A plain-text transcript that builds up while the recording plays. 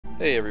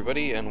Hey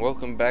everybody, and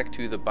welcome back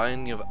to the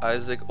Binding of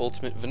Isaac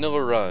Ultimate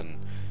Vanilla Run.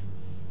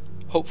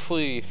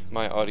 Hopefully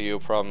my audio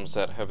problems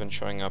that have been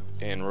showing up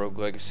in Rogue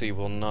Legacy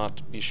will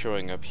not be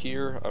showing up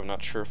here. I'm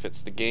not sure if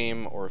it's the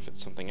game or if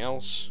it's something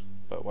else,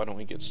 but why don't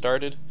we get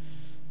started?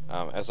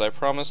 As I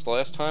promised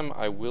last time,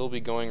 I will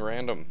be going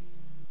random.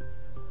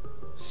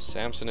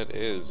 Samson it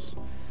is.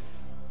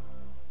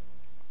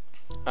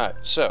 Alright,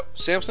 so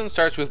Samson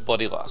starts with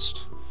Bloody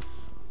Lust.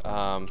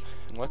 And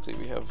luckily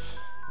we have...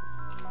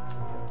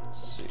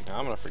 Let's see, now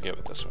I'm gonna forget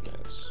what this one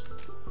is.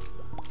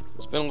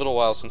 It's been a little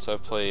while since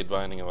I've played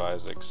Binding of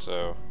Isaac,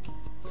 so...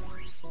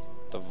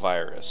 The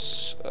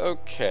virus.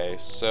 Okay,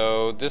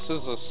 so this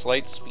is a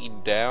slight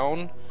speed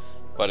down,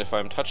 but if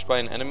I'm touched by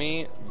an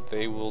enemy,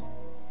 they will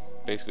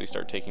basically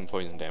start taking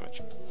poison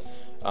damage.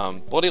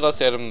 Bloody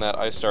Lust item that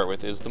I start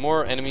with is the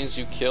more enemies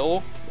you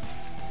kill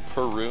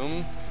per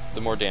room,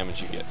 the more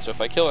damage you get. So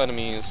if I kill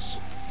enemies,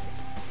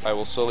 I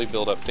will slowly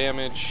build up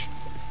damage.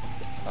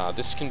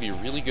 This can be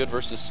really good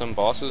versus some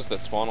bosses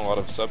that spawn a lot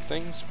of sub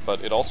things,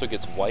 but it also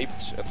gets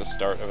wiped at the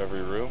start of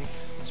every room.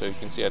 So you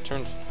can see I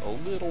turned a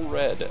little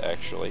red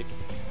actually,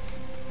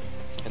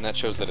 and that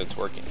shows that it's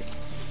working.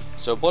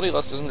 So Bloody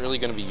Lust isn't really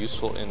going to be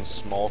useful in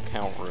small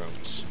count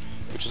rooms,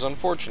 which is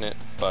unfortunate,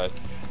 but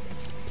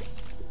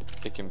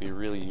it can be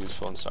really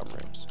useful in some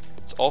rooms.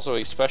 It's also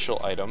a special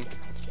item,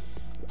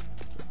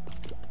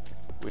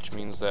 which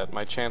means that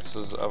my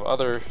chances of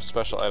other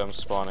special items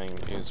spawning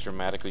is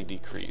dramatically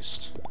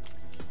decreased.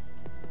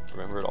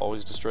 Remember to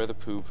always destroy the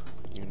poop.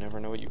 You never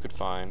know what you could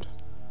find.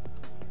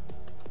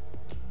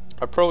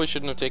 I probably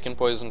shouldn't have taken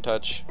Poison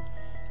Touch.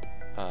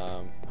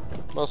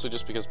 Mostly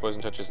just because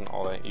Poison Touch isn't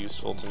all that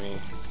useful to me.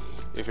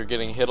 If you're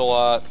getting hit a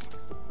lot,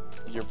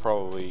 you're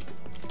probably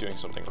doing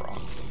something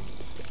wrong.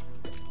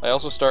 I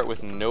also start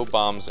with no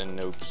bombs and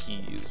no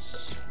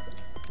keys,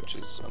 which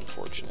is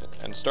unfortunate.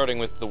 And starting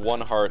with the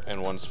 1 heart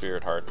and 1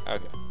 spirit heart.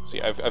 Okay.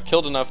 See, I've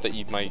killed enough that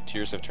my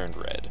tears have turned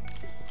red.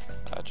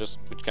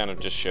 Which kind of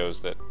just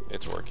shows that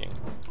it's working.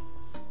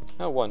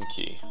 Now 1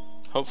 key.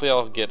 Hopefully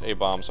I'll get a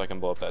bomb so I can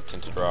blow up that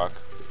tinted rock.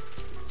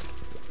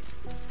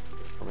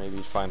 Or maybe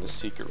find the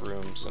secret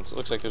room, since it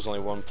looks like there's only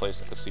 1 place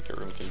that the secret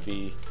room can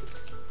be.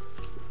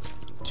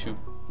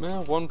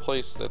 1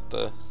 place that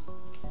the...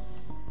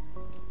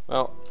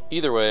 Well,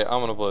 either way, I'm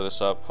gonna blow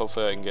this up.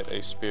 Hopefully I can get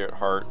a spirit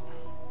heart.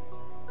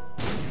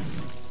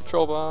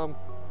 Troll bomb!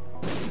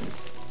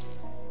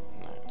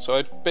 So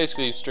I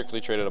basically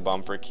strictly traded a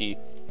bomb for a key.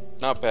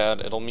 Not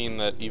bad. It'll mean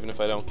that even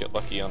if I don't get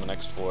lucky on the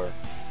next floor,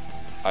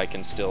 I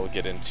can still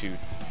get into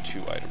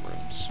 2 item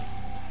rooms.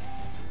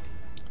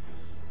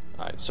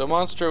 Alright, so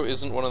Monstro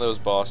isn't one of those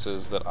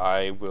bosses that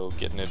I will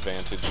get an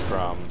advantage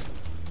from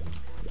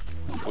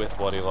with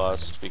Bloody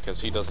Lust,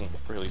 because he doesn't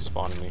really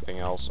spawn anything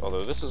else,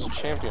 although this is a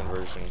champion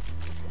version.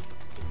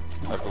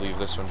 I believe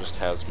this one just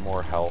has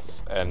more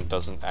health and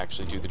doesn't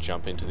actually do the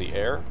jump into the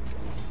air.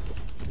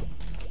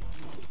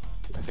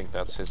 I think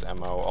that's his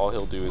MO. All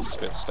he'll do is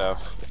spit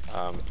stuff.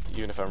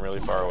 Even if I'm really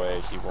far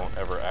away, he won't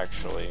ever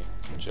actually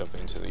jump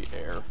into the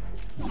air.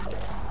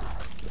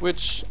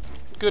 Which,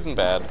 good and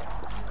bad.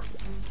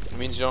 It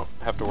means you don't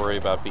have to worry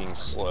about being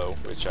slow,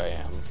 which I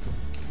am.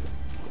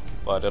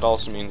 But it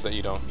also means that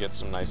you don't get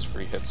some nice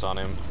free hits on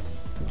him.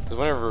 Because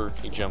whenever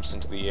he jumps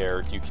into the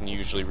air, you can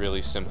usually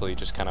really simply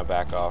just kind of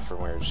back off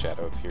from where his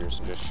shadow appears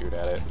and just shoot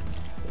at it.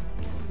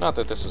 Not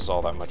that this is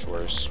all that much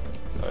worse,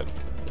 but...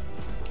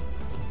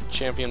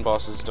 Champion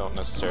bosses don't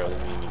necessarily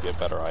mean you get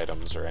better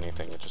items or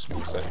anything, it just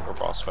means that your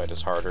boss fight is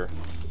harder.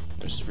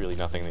 There's really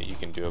nothing that you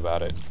can do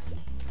about it.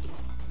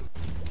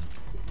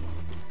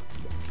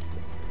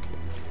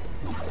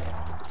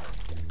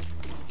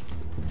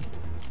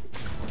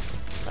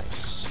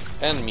 Nice.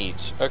 And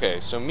meat.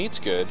 Okay, so meat's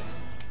good.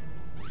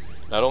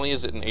 Not only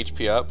is it an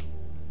HP up,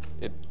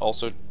 it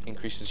also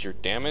increases your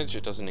damage.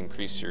 It doesn't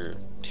increase your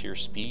tier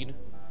speed,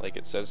 like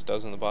it says it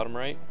does in the bottom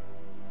right.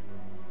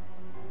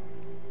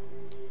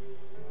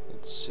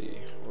 Let's see,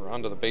 we're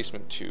on to the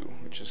basement 2,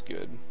 which is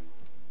good.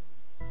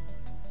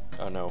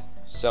 Oh no,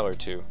 cellar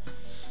 2.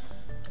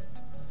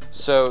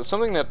 So,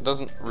 something that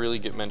doesn't really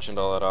get mentioned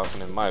all that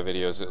often in my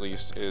videos at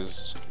least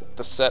is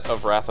the set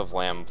of Wrath of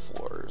Lamb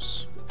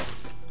floors.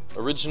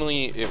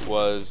 Originally it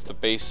was the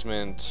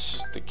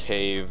basement, the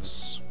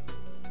caves,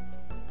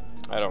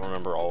 I don't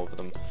remember all of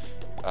them,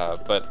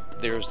 but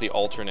there's the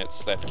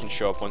alternates that can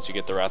show up once you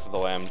get the Wrath of the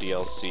Lamb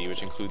DLC,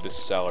 which include the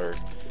cellar.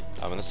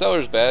 And the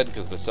cellar's bad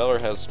because the cellar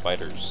has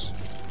spiders,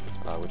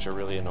 which are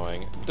really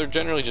annoying. They're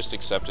generally just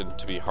accepted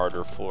to be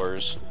harder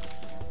floors.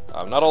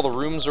 Not all the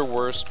rooms are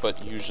worse,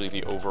 but usually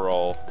the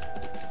overall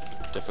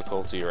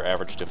difficulty or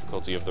average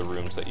difficulty of the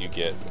rooms that you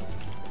get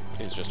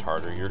is just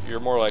harder.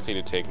 You're more likely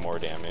to take more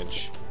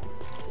damage.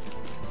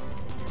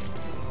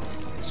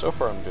 So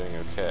far I'm doing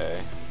okay.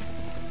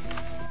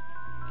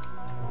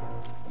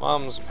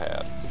 Mom's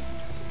pad.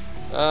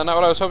 Not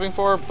what I was hoping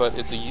for, but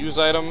it's a use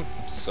item,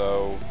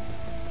 so...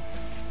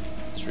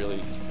 It's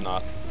really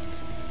not...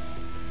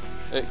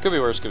 It could be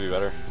worse, could be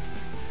better.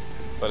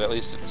 But at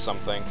least it's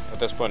something. At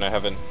this point I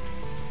haven't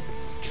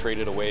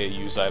traded away a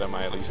use item,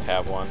 I at least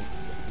have one.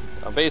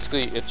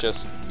 Basically, it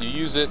just, you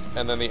use it,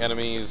 and then the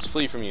enemies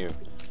flee from you,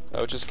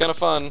 which is kind of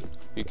fun,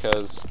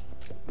 because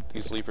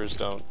these leapers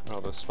don't,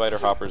 well, the spider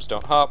hoppers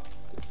don't hop.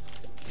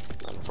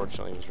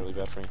 Unfortunately, it was really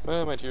bad for me.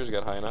 Well, my tears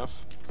got high enough.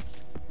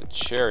 The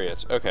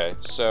chariot. Okay,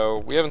 so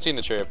we haven't seen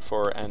the chariot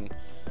before, and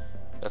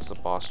that's the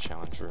boss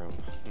challenge room.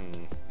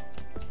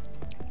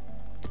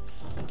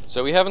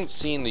 So we haven't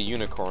seen the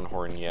unicorn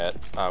horn yet,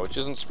 which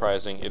isn't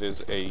surprising. It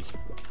is a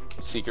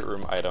secret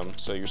room item,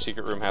 so your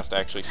secret room has to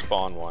actually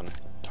spawn one.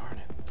 Darn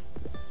it.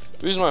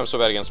 The reason why I'm so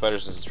bad against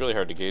spiders is it's really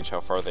hard to gauge how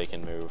far they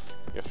can move.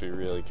 You have to be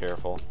really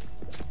careful.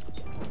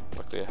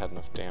 Luckily I had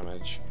enough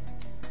damage.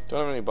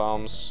 Don't have any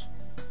bombs.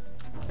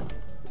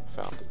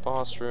 Found the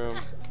boss room.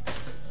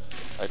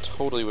 I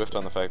totally whiffed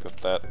on the fact that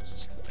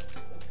that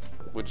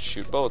would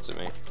shoot bullets at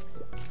me.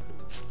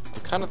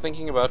 I'm kind of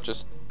thinking about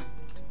just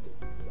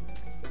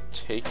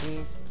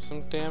taking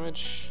some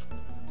damage.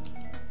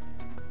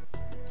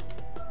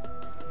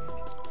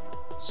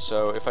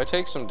 So if I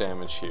take some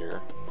damage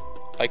here,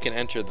 I can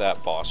enter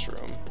that boss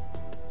room.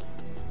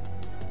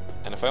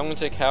 And if I only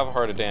take half a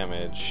heart of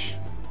damage,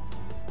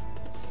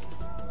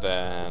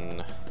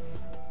 then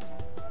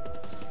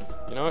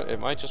you know what, it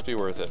might just be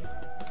worth it.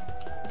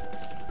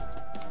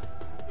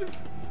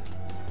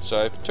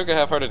 So I took a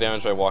half heart of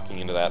damage by walking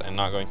into that and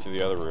not going through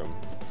the other room,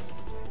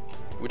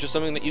 which is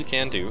something that you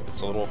can do.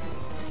 It's a little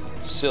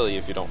silly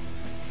if you don't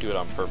do it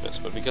on purpose,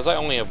 but because I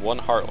only have one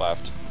heart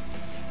left,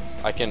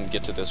 I can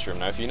get to this room.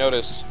 Now if you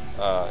notice,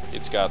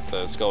 it's got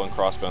the skull and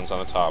crossbones on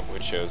the top,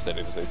 which shows that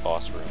it is a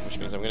boss room, which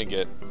means I'm gonna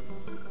get,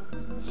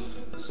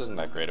 this isn't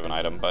that great of an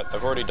item, but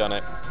I've already done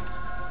it.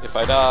 If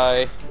I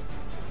die,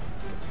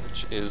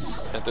 which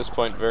is at this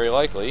point very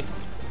likely,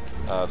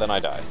 then I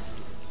die.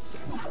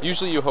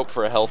 Usually you hope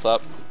for a health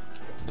up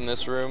in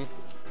this room,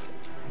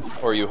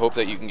 or you hope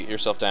that you can get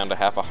yourself down to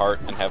half a heart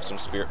and have some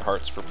spirit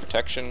hearts for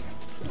protection,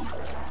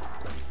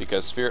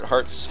 because spirit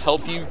hearts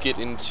help you get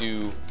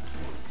into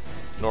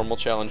normal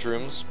challenge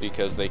rooms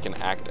because they can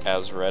act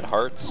as red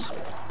hearts.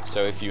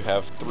 So if you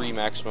have 3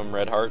 maximum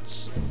red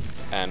hearts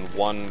and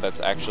 1 that's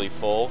actually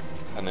full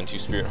and then 2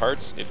 spirit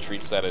hearts, it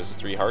treats that as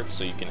 3 hearts,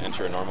 so you can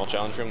enter a normal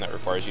challenge room that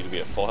requires you to be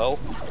at full health.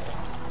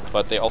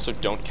 But they also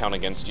don't count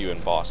against you in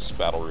boss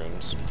battle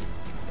rooms.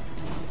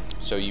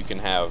 So you can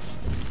have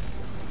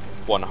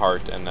 1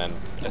 heart and then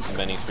as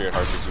many spirit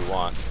hearts as you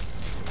want.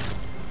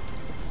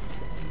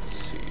 Let's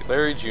see,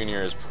 Larry Jr.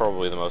 is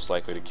probably the most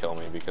likely to kill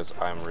me because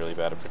I'm really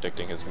bad at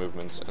predicting his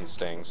movements and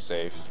staying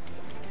safe.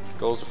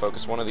 Goal is to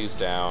focus one of these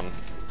down.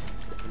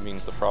 It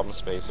means the problem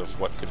space of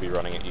what could be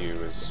running at you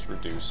is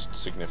reduced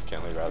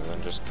significantly rather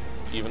than just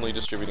evenly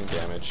distributing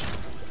damage.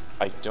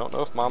 I don't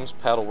know if Mom's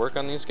Pad will work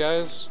on these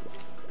guys.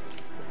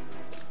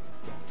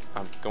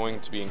 I'm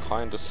going to be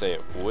inclined to say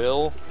it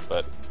will,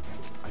 but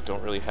I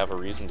don't really have a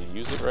reason to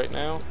use it right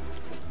now.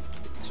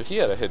 So he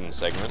had a hidden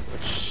segment,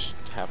 which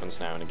happens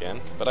now and again,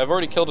 but I've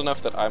already killed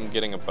enough that I'm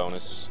getting a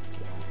bonus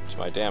to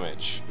my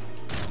damage.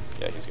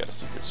 Yeah, he's got a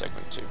secret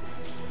segment too.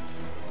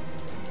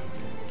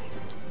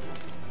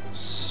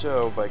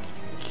 So by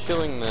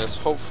killing this,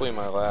 hopefully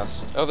my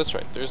last, oh that's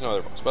right, there's no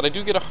other boss, but I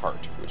do get a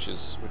heart, which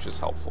is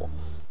helpful.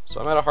 So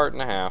I'm at a heart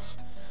and a half.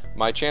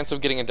 My chance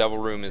of getting a devil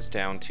room is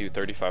down to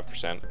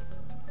 35%.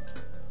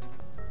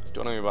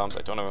 Don't have any bombs,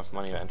 I don't have enough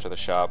money to enter the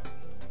shop.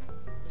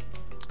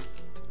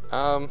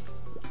 Let's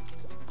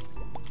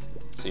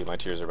see, my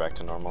tears are back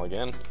to normal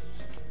again.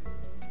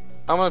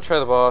 I'm gonna try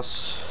the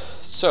boss.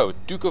 So,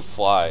 Duke of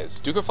Flies.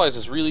 Duke of Flies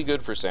is really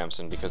good for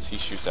Samson because he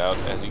shoots out,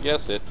 as you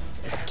guessed it,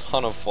 a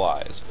ton of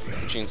flies,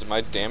 which means that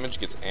my damage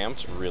gets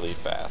amped really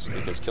fast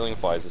because killing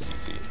flies is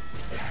easy.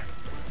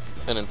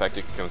 And in fact,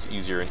 it becomes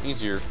easier and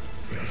easier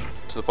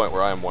to the point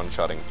where I am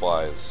one-shotting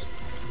flies,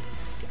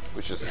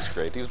 which is just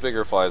great. These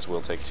bigger flies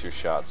will take 2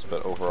 shots,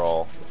 but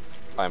overall,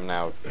 I'm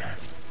now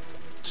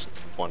just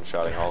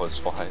one-shotting all his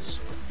flies,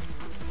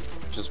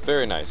 which is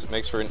very nice. It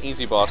makes for an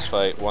easy boss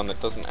fight, one that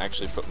doesn't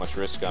actually put much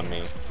risk on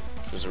me.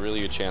 There's a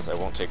really good chance I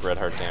won't take red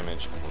heart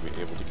damage, and we'll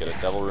be able to get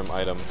a devil room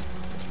item.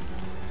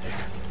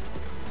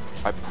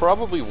 I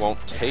probably won't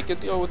take a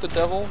deal with the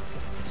devil,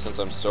 since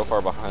I'm so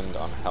far behind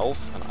on health,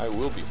 and I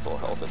will be full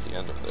health at the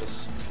end of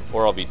this,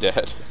 or I'll be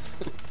dead.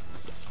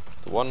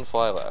 The 1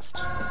 fly left.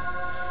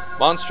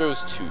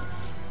 Monstro's Tooth,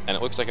 and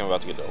it looks like I'm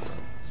about to get devil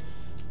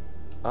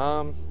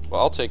room.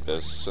 Well, I'll take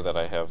this so that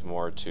I have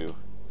more to...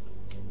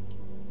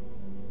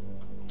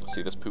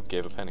 See, this poop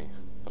gave a penny.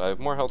 But I have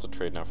more health to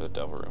trade now for the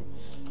devil room.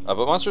 But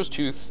Monstro's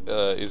Tooth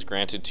is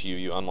granted to you.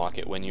 You unlock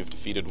it when you've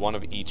defeated one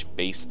of each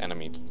base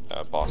enemy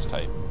boss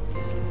type.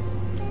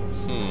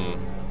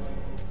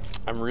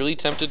 I'm really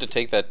tempted to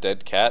take that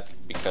dead cat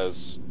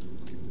because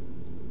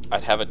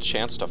I'd have a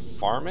chance to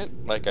farm it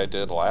like I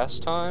did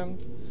last time.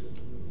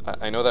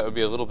 I know that would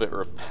be a little bit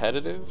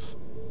repetitive.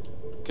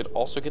 Could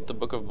also get the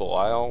Book of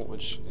Belial,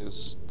 which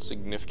is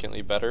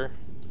significantly better.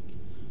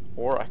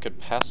 Or I could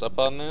pass up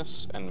on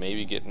this and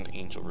maybe get an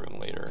angel rune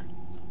later.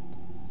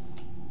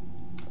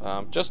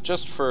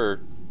 Just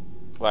for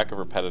lack of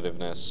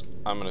repetitiveness,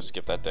 I'm gonna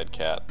skip that dead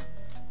cat.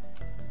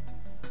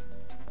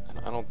 And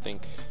I don't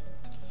think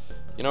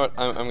You know what?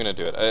 I'm gonna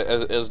do it.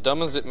 As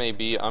dumb as it may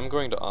be, I'm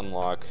going to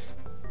unlock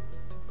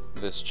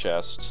this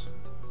chest.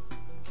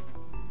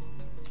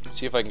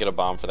 See if I can get a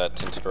bomb for that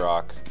tinted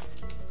rock.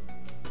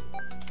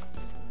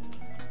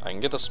 I can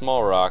get the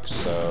small rock,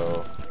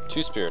 so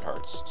 2 spirit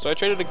hearts. So I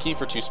traded a key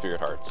for 2 spirit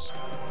hearts.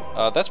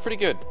 That's pretty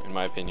good, in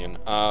my opinion.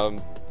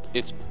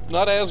 It's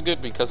not as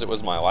good because it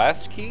was my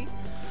last key,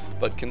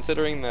 but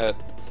considering that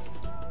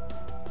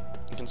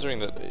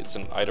it's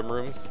an item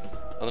room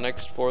on the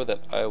next floor that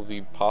I'll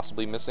be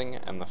possibly missing,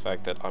 and the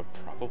fact that I'll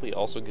probably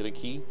also get a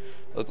key,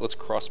 let's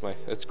cross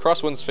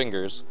one's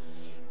fingers.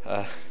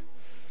 Oh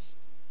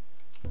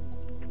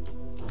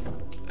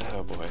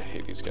boy, I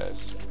hate these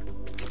guys.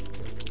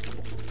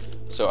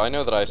 So I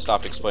know that I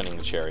stopped explaining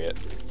the chariot.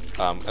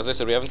 As I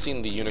said, we haven't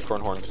seen the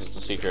unicorn horn because it's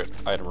a secret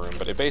item room,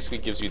 but it basically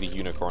gives you the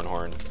unicorn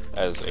horn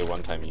as a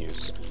one-time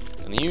use.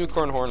 And the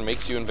unicorn horn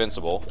makes you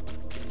invincible.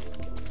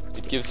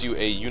 It gives you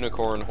a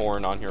unicorn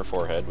horn on your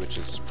forehead, which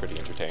is pretty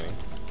entertaining.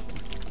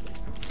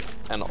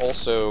 And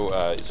also,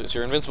 so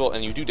you're invincible,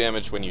 and you do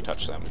damage when you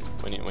touch them,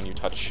 when you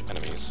touch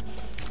enemies.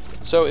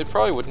 So it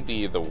probably wouldn't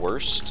be the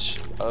worst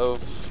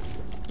of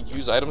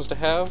use items to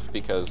have,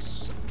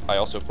 because I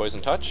also have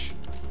Poison Touch.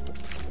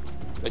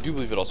 I do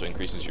believe it also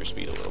increases your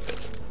speed a little bit.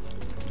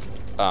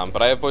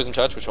 But I have Poison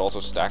Touch, which will also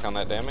stack on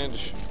that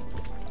damage.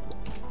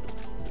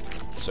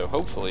 So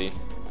hopefully,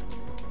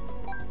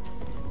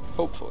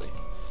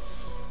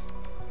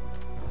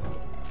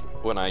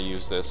 when I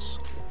use this,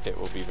 it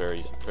will be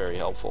very, very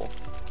helpful.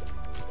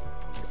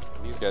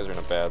 These guys are in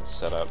a bad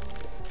setup,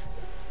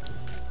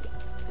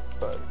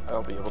 but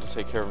I'll be able to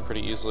take care of them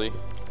pretty easily.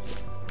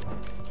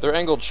 Their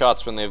angled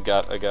shots when they've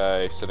got a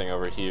guy sitting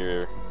over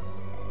here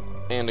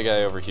and a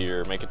guy over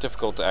here make it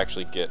difficult to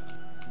actually get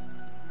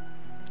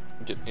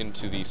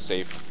into the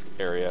safe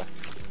area.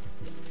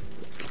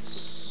 Let's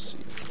see.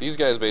 These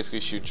guys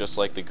basically shoot just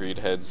like the greed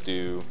heads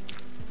do.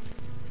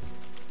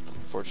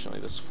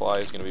 Unfortunately, this fly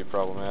is going to be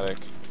problematic.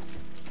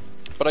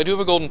 But I do have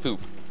a golden poop.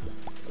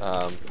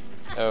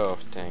 Oh,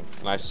 dang.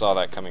 And I saw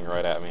that coming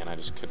right at me, and I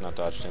just could not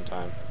dodge it in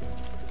time.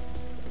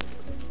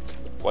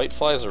 White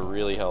flies are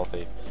really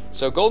healthy.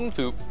 So golden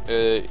poop,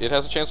 it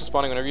has a chance of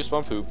spawning whenever you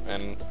spawn poop,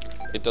 and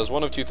it does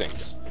one of 2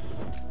 things.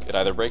 It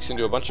either breaks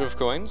into a bunch of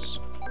coins,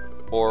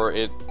 or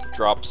it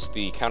drops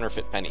the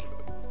counterfeit penny,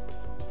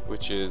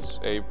 which is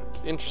a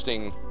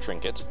interesting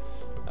trinket.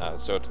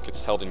 So it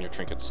gets held in your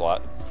trinket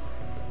slot,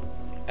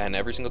 and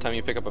every single time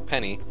you pick up a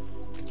penny,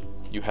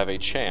 you have a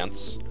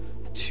chance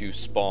to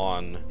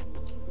spawn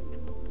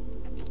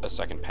a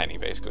second penny,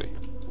 basically.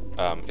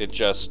 It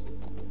just...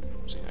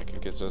 See, I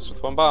could get this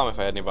with 1 bomb if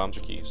I had any bombs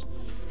or keys.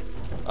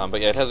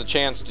 But yeah, it has a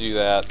chance to do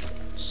that,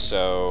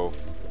 so...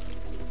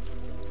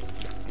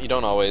 You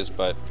don't always,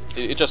 but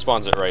it just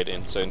spawns it right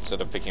in, so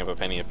instead of picking up a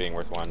penny of being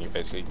worth 1, you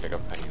basically pick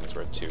up a penny that's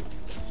worth 2.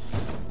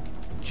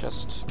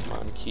 Chest, come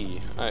on,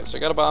 key. Alright, so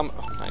I got a bomb.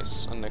 Oh,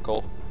 nice, a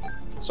nickel.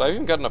 So I've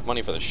even got enough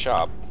money for the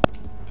shop.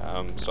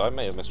 So I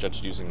may have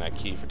misjudged using that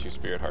key for 2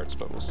 spirit hearts,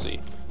 but we'll see.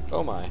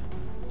 Oh my.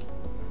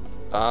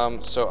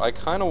 So I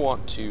kind of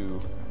want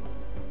to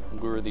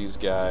lure these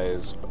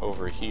guys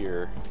over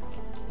here.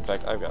 In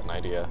fact, I've got an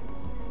idea.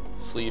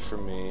 Flee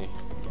from me.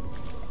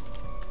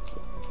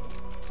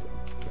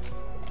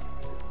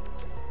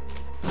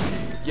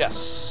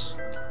 Yes!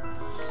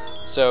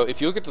 So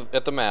if you look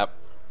at the map,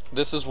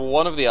 this is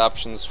one of the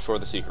options for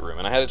the secret room,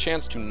 and I had a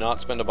chance to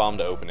not spend a bomb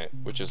to open it,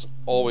 which is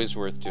always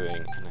worth doing,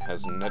 and it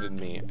has netted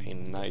me a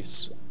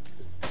nice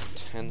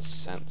 10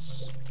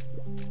 cents.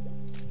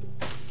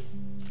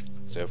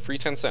 So free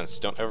 10 cents,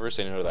 don't ever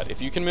say no to that.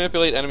 If you can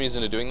manipulate enemies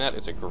into doing that,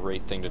 it's a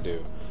great thing to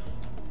do.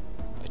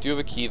 I do have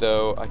a key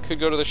though. I could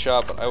go to the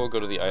shop, but I will go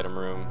to the item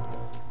room.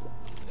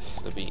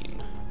 The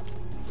bean.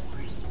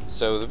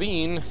 So the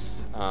bean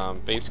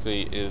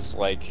basically is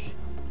like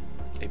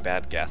a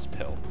bad gas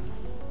pill.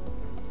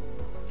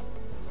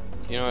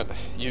 You know what,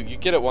 you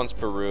get it once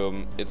per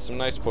room. It's some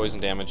nice poison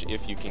damage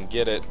if you can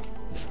get it.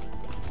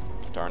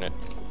 Darn it.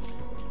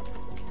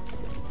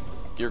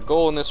 Your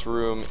goal in this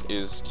room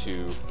is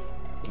to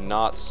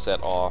not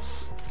set off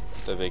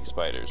the big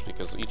spiders,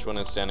 because each one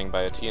is standing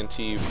by a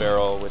TNT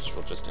barrel, which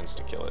will just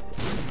insta-kill it.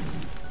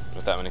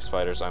 With that many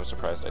spiders, I'm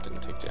surprised I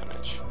didn't take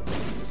damage.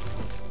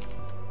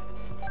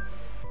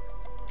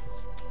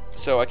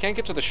 So I can't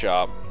get to the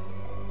shop,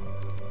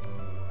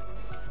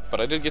 but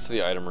I did get to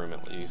the item room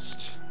at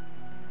least.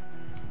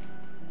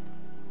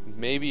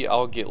 Maybe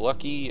I'll get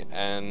lucky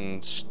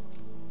and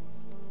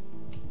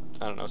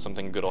I don't know,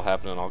 something good will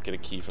happen and I'll get a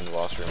key from the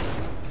boss room.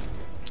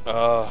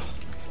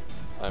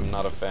 I'm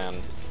not a fan.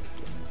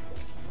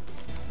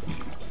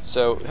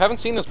 So, haven't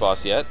seen this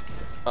boss yet.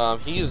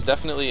 He is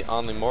definitely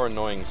on the more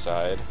annoying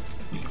side.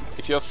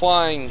 If you have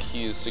flying,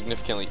 he is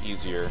significantly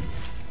easier.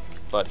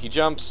 But he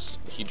jumps,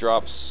 he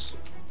drops...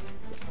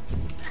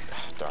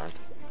 Darn,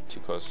 too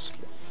close.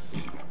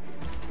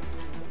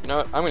 You know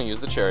what, I'm gonna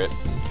use the chariot.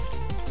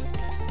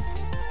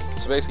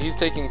 So basically, he's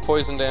taking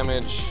poison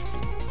damage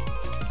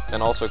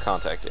and also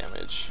contact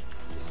damage.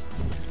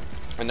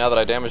 And now that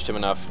I damaged him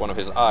enough, one of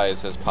his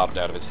eyes has popped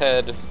out of his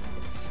head.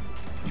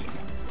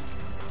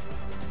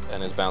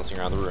 and is bouncing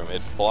around the room.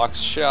 It blocks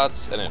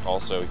shots, and it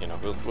also, you know,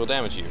 will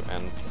damage you.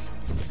 And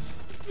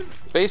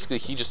basically,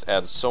 he just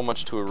adds so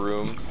much to a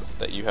room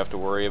that you have to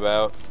worry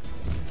about.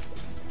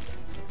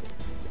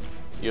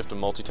 You have to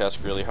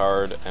multitask really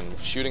hard, and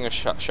shooting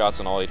shots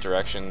in all 8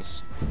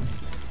 directions,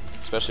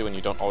 especially when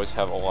you don't always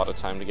have a lot of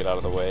time to get out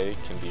of the way,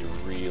 can be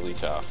really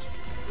tough.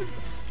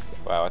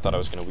 Wow, I thought I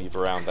was going to weave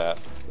around that.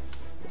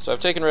 So I've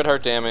taken red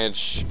heart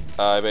damage.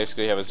 I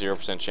basically have a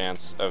 0%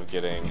 chance of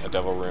getting a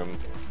devil room.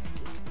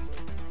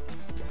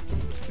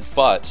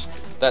 But,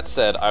 that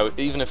said,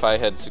 even if I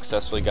had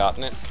successfully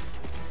gotten it,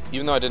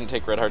 even though I didn't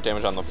take red heart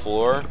damage on the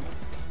floor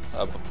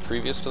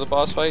previous to the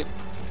boss fight,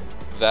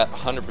 that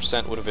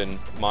 100% would have been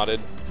modded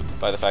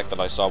by the fact that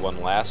I saw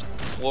one last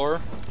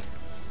floor.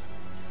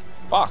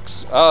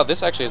 Box.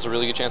 This actually has a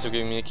really good chance of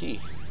giving me a key.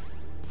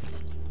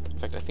 In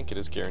fact, I think it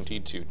is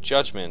guaranteed to.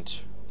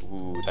 Judgment.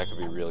 Ooh, that could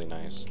be really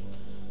nice.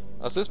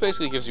 So this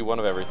basically gives you one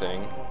of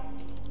everything.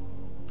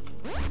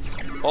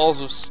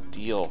 Balls of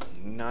Steel.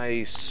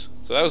 Nice.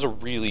 So that was a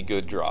really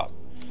good drop.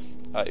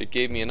 It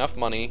gave me enough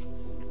money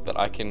that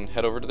I can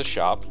head over to the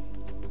shop.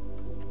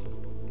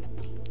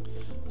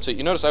 So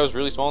you notice I was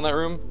really small in that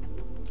room?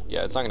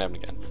 Yeah, it's not gonna happen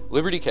again.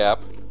 Liberty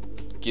Cap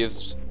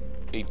gives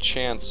a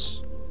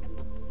chance.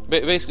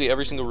 Basically,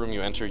 every single room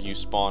you enter, you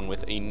spawn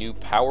with a new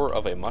power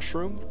of a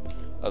mushroom.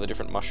 The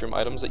different mushroom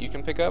items that you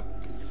can pick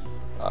up.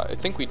 I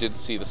think we did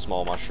see the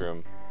small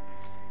mushroom.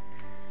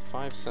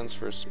 5 cents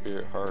for a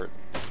spirit heart,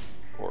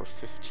 or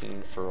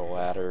 15 for a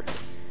ladder.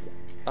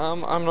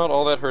 I'm not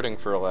all that hurting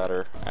for a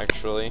ladder,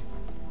 actually.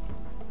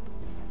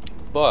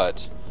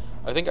 But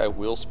I think I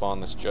will spawn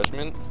this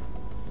judgment.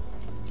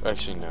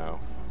 Actually, no.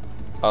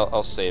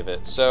 I'll save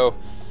it. So,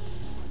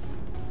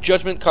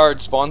 judgment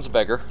card spawns a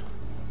beggar.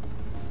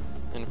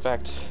 In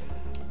fact,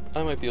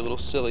 I might be a little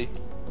silly.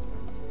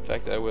 In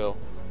fact, I will.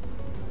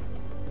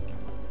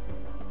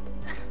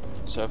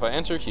 So if I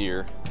enter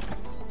here,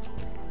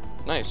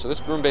 nice. So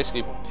this room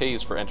basically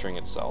pays for entering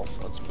itself.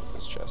 Let's move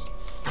this chest.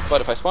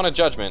 But if I spawn a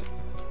judgment,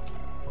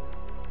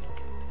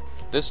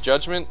 this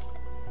judgment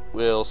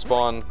will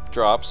spawn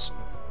drops.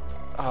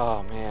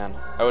 Oh man,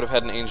 I would have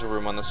had an angel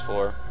room on this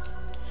floor.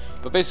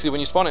 But basically, when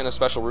you spawn it in a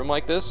special room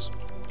like this,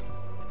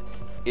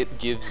 it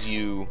gives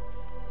you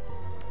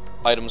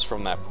items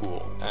from that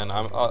pool. And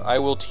I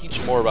will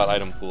teach more about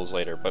item pools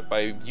later, but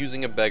by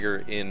using a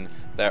beggar in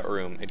that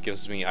room, it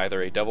gives me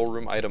either a devil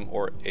room item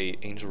or a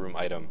angel room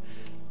item.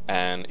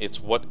 And it's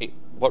what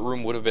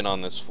room would have been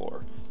on this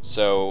floor.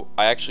 So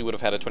I actually would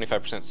have had a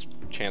 25%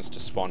 chance to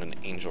spawn an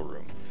angel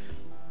room.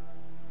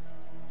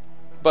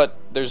 But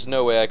there's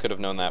no way I could have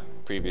known that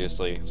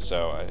previously,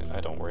 so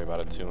I don't worry about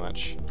it too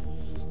much.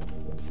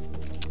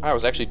 I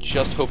was actually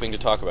just hoping to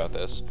talk about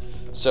this.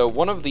 So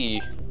one of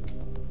the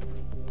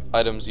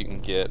items you can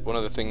get, one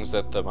of the things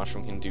that the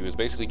mushroom can do is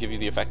basically give you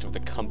the effect of the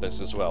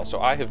compass as well. So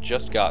I have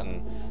just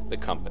gotten the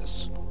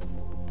compass.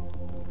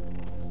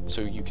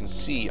 So you can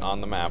see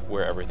on the map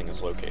where everything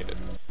is located.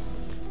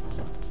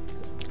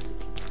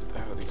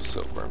 Oh, these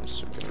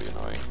silkworms are going to be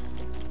annoying.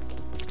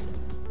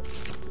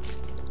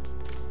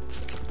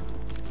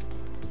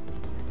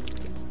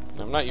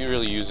 I'm not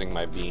really using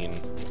my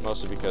bean,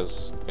 mostly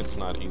because it's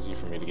not easy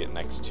for me to get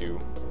next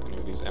to any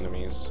of these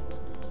enemies.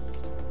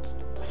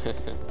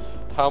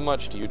 How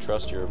much do you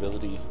trust your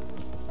ability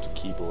to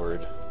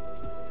keyboard?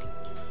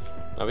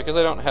 Now, because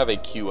I don't have a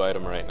Q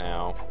item right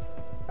now,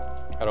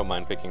 I don't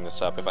mind picking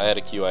this up. If I had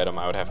a Q item,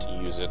 I would have to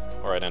use it,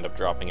 or I'd end up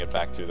dropping it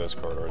back through those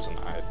corridors, and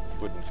I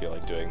wouldn't feel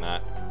like doing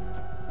that.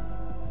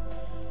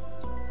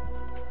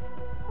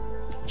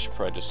 I should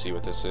probably just see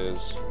what this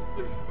is.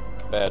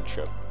 Bad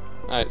trip.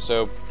 Alright,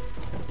 so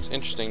it's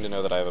interesting to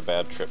know that I have a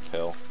bad trip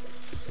pill.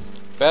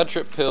 Bad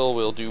trip pill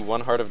will do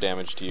 1 heart of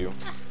damage to you,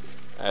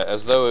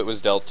 as though it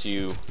was dealt to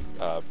you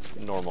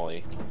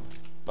normally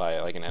by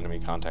like an enemy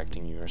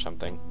contacting you or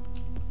something.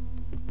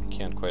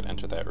 Can't quite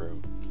enter that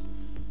room.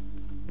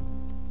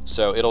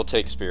 So it'll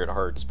take spirit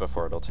hearts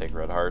before it'll take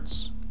red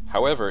hearts.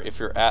 However, if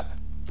you're at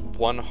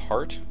 1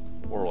 heart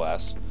or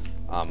less,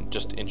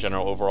 just in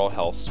general overall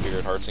health,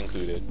 spirit hearts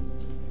included.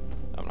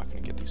 I'm not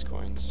going to get these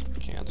coins.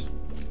 Can't.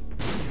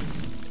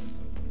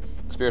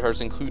 Spirit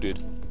hearts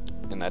included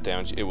in that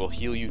damage, it will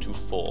heal you to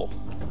full.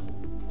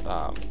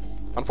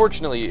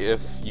 Unfortunately,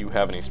 if you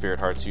have any spirit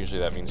hearts, usually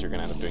that means you're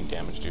going to end up doing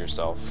damage to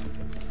yourself.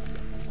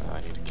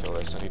 I need to kill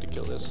this, I need to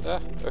kill this.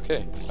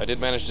 Okay. I did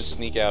manage to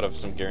sneak out of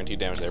some guaranteed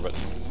damage there, but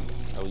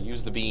I will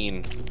use the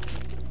bean.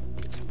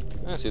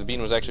 See, the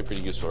bean was actually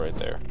pretty useful right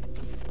there.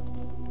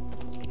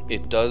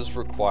 It does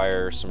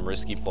require some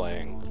risky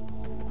playing,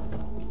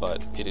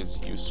 but it is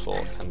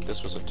useful, and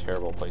this was a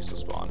terrible place to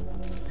spawn.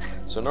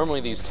 So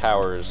normally these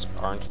towers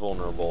aren't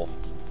vulnerable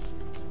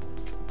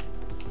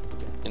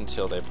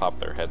until they pop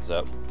their heads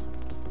up.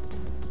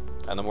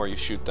 And the more you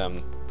shoot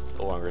them,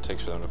 the longer it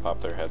takes for them to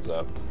pop their heads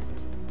up.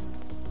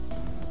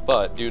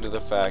 But due to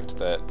the fact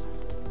that...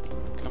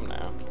 Come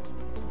now.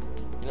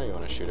 You know you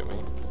want to shoot at me.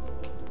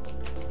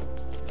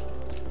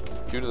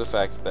 Due to the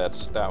fact that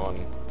that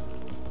one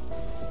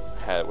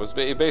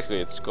basically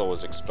its skull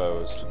was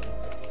exposed.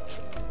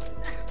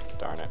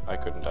 Darn it. I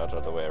couldn't dodge out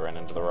of the way, I ran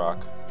into the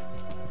rock.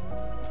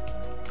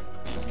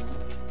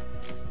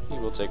 He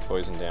will take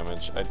poison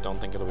damage. I don't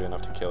think it'll be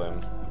enough to kill him,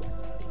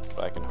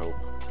 but I can hope.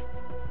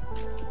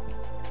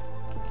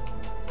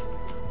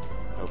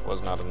 Hope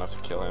was not enough to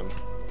kill him.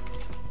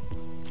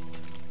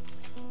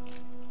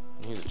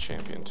 He's a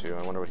champion too.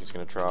 I wonder what he's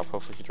going to drop.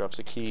 Hopefully he drops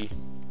a key.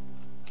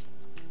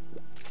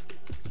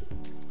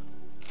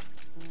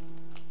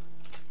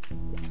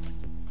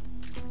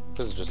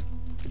 This is just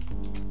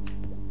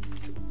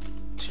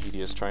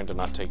tedious trying to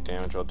not take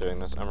damage while doing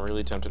this. I'm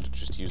really tempted to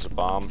just use a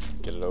bomb,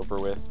 get it over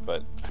with,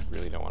 but I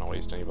really don't want to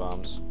waste any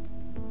bombs.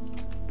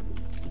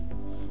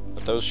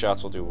 But those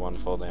shots will do 1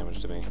 full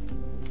damage to me.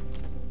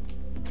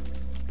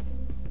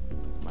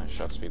 My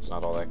shot speed's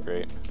not all that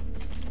great.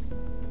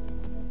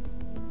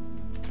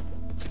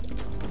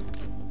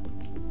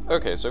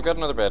 Okay, so I've got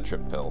another bad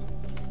trip pill.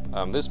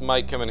 This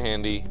might come in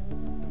handy.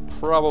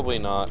 Probably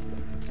not.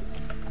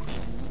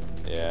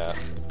 Yeah,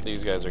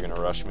 these guys are gonna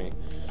rush me.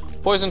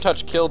 Poison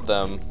Touch killed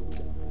them.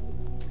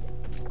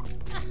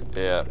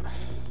 Yeah.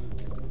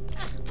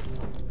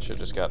 Should've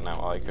just gotten out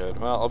while I could.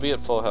 Well, I'll be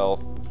at full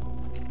health.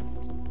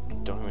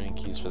 Don't have any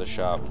keys for the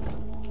shop.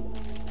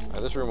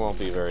 This room won't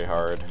be very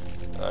hard,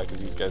 because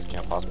these guys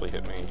can't possibly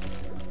hit me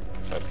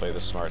if I play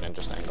this smart and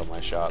just angle my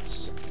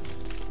shots.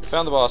 I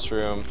found the boss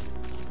room.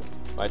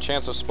 My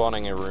chance of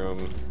spawning a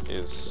room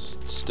is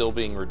still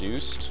being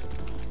reduced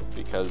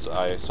because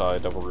I saw a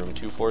double room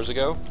 2 floors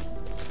ago,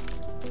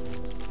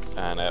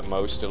 and at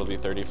most it'll be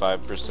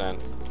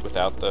 35%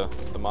 without the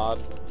mod,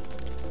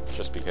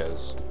 just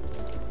because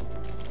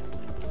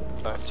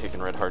I've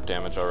taken red heart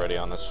damage already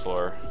on this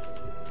floor.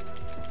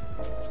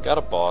 I've got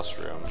a boss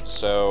room,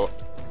 so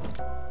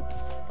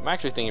I'm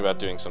actually thinking about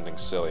doing something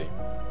silly,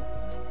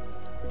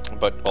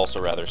 but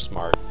also rather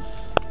smart.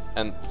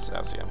 And so,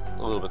 see, I'm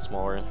a little bit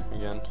smaller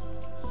again.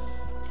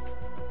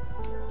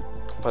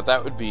 But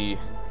that would be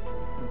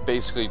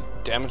basically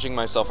damaging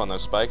myself on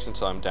those spikes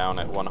until I'm down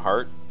at 1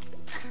 heart,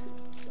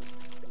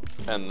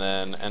 and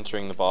then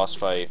entering the boss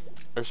fight,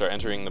 or sorry,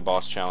 entering the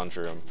boss challenge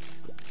room,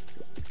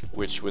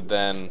 which would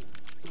then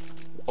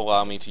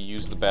allow me to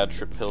use the bad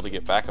trip pill to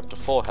get back up to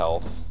full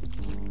health.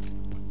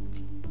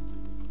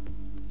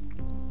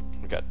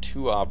 We've got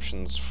 2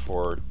 options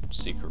for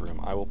secret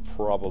room. I will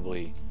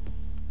probably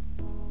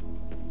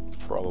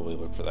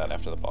look for that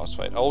after the boss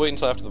fight. I'll wait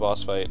until after the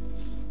boss fight,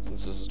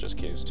 since this is just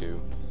caves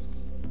 2.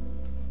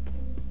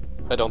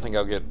 I don't think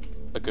I'll get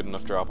a good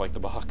enough drop like the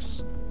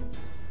box.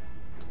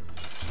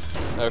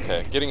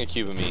 Okay, getting a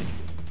cube of meat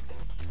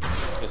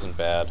isn't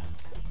bad.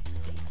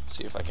 Let's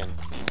see if I can...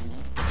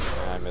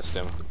 I missed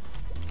him.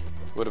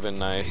 Would have been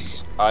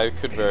nice. I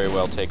could very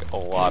well take a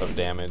lot of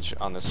damage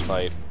on this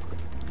fight.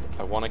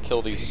 I want to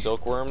kill these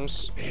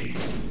silkworms.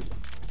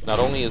 Not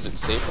only is it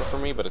safer for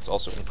me, but it's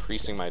also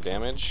increasing my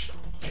damage.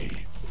 I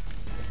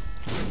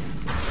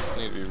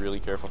need to be really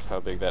careful of how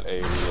big that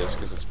AoE is,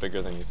 because it's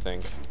bigger than you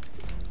think.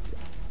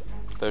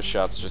 Those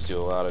shots just do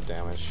a lot of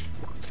damage.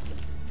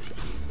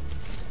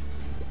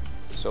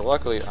 So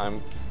luckily,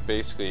 I'm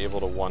basically able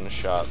to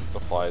one-shot the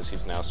flies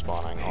he's now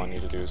spawning. All I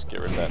need to do is get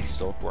rid of that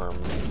silkworm,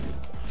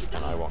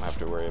 and I won't have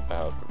to worry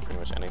about pretty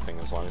much anything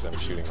as long as I'm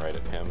shooting right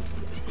at him.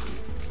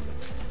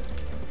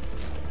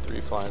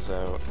 3 flies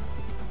out.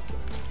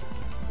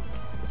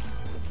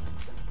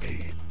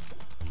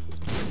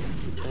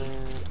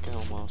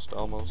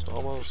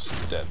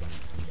 Almost dead.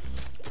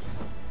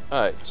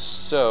 Alright,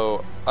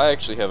 so I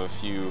actually have a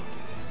few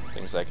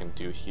things I can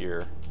do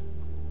here.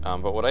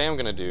 But what I am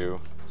going to do...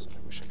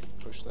 I wish I could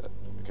push that.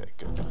 Okay,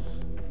 good.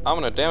 I'm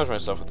going to damage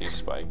myself with these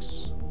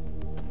spikes,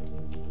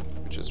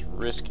 which is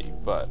risky,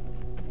 but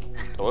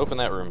it'll open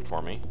that room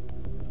for me.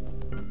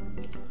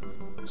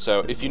 So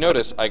if you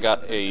notice, I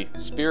got a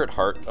spirit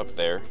heart up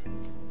there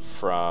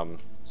from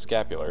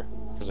scapular,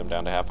 because I'm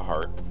down to half a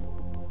heart.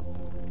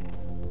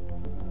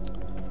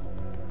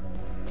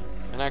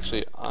 And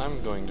actually,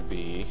 I'm going to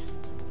be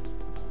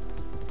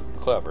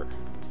clever.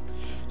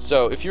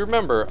 So, if you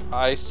remember,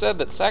 I said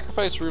that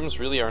sacrifice rooms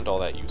really aren't all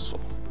that useful.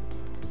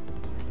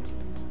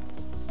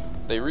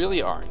 They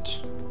really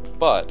aren't.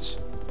 But,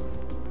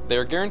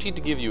 they're guaranteed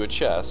to give you a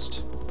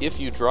chest if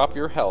you drop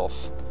your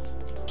health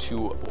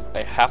to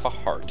a half a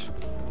heart.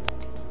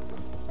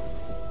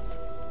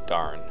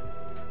 Darn.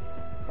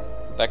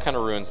 That kind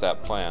of ruins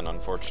that plan,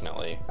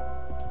 unfortunately,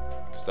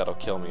 because that'll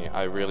kill me.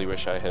 I really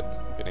wish I had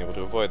been able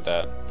to avoid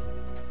that.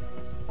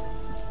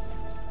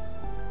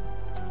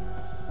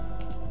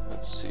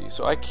 Let's see,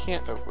 so I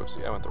can't... Oh,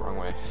 whoopsie, I went the wrong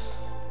way.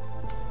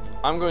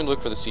 I'm going to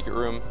look for the secret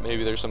room.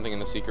 Maybe there's something in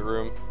the secret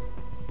room.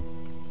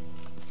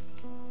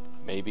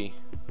 Maybe.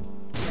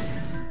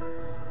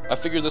 I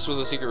figured this was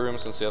a secret room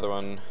since the other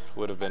one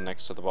would have been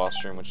next to the boss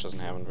room, which doesn't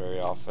happen very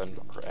often,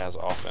 or as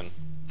often.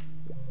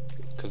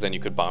 Because then you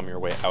could bomb your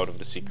way out of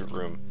the secret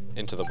room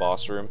into the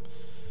boss room.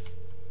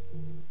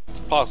 It's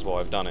possible,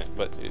 I've done it,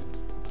 but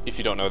if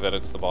you don't know that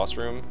it's the boss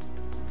room,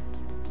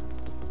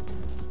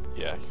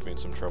 yeah, you could be in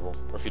some trouble.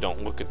 Or if you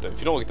don't look at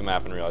the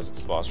map and realize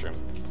it's the boss room,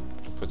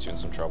 it puts you in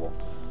some trouble.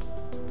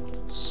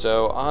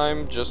 So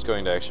I'm just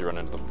going to actually run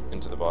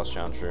into the boss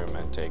challenge room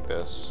and take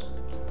this.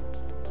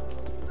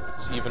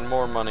 It's even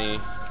more money.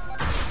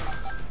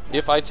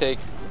 If I take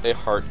a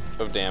heart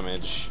of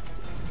damage,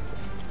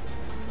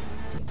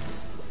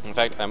 in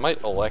fact, I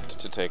might elect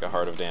to take a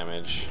heart of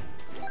damage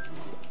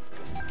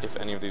if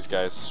any of these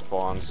guys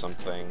spawn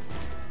something.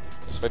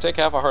 So if I take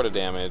half a heart of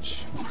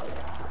damage,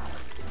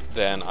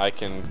 then I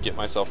can get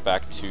myself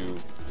back to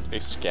a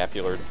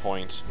scapular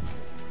point,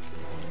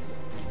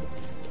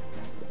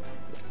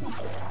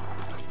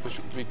 which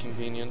would be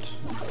convenient.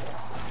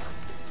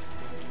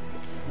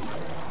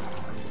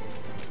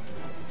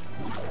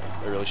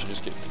 I really should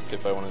just get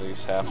hit by one of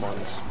these half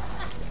ones.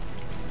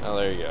 Oh,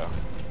 there you go.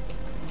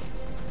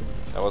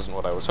 That wasn't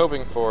what I was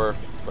hoping for,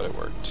 but it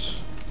worked.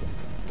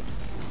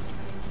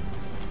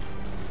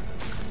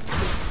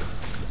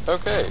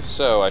 Okay,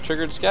 so I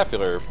triggered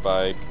scapular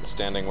by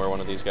standing where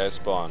one of these guys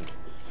spawned,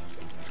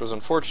 which was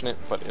unfortunate,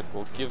 but it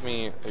will give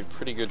me a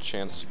pretty good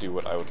chance to do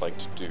what I would like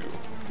to do,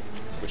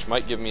 which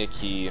might give me a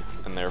key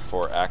and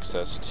therefore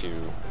access to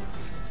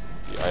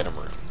the item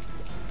room.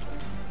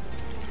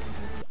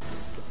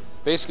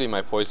 Basically,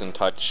 my poison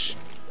touch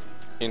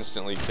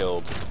instantly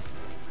killed.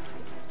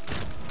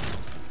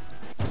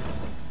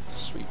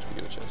 Sweet, we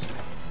get a chest.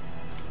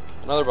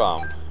 Another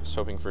bomb. I was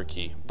hoping for a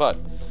key, but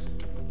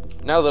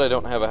now that I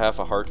don't have a half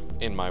a heart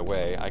in my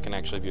way, I can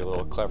actually be a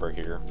little clever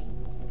here.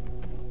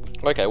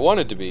 Like I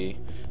wanted to be,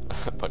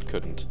 but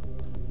couldn't.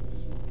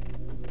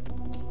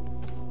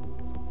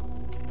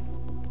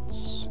 Let's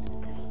see.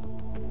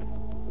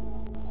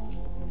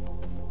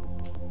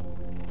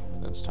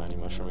 That's tiny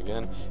mushroom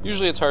again.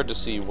 Usually it's hard to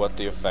see what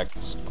the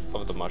effects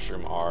of the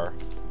mushroom are.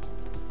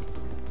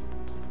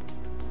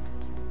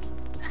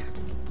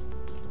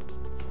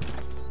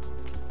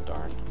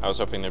 Darn. I was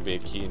hoping there'd be a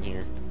key in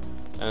here.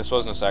 And this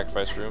wasn't a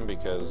sacrifice room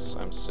because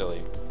I'm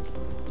silly.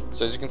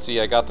 So as you can see,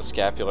 I got the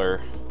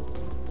scapular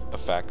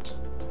effect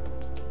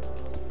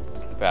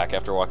back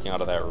after walking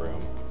out of that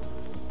room.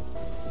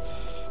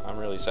 I'm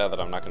really sad that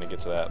I'm not going to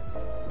get to that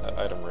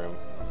item room.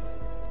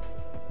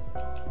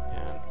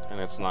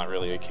 And it's not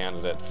really a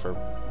candidate for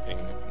being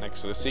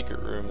next to the secret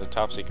room, the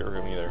top secret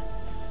room either.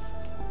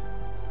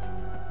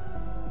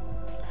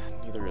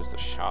 Neither is the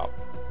shop.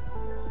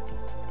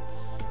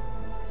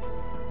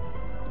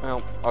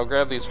 Well, I'll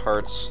grab these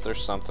hearts.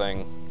 There's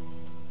something.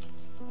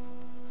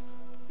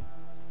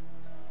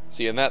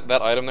 See, and that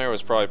item there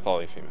was probably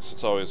Polyphemus.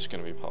 It's always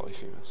going to be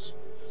Polyphemus.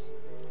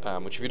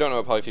 Which, if you don't know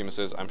what Polyphemus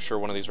is, I'm sure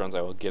one of these runs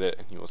I will get it,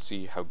 and you will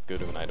see how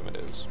good of an item it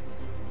is.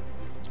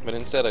 But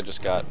instead, I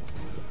just got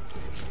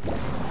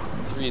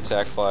 3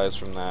 attack flies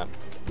from that,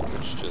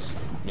 which just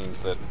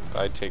means that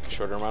I take a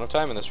shorter amount of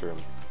time in this room.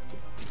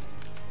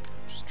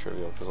 Which is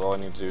trivial, because all I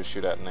need to do is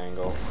shoot at an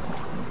angle.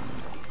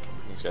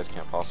 These guys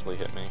can't possibly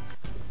hit me.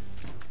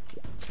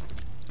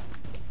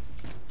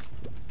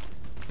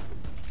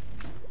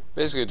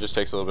 Basically, it just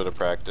takes a little bit of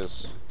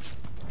practice.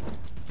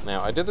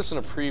 Now, I did this in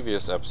a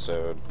previous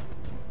episode.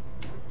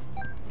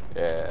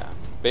 Yeah.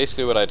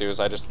 Basically, what I do is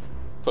I just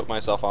put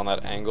myself on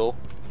that angle.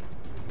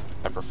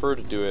 I prefer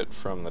to do it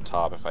from the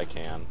top if I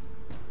can.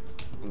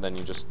 And then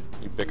you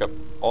pick up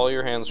all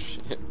your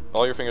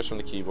fingers from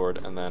the keyboard,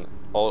 and then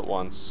all at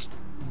once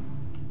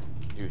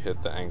you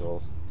hit the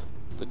angle,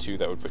 the 2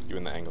 that would put you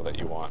in the angle that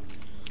you want.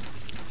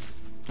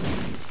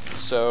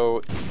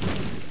 So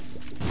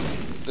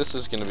this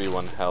is going to be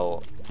one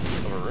hell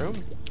of a room.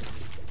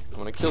 I'm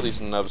going to kill these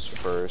nubs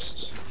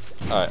first.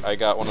 Alright, I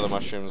got one of the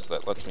mushrooms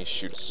that lets me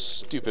shoot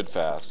stupid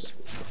fast.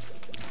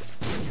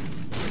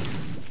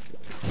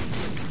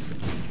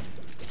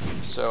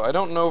 So I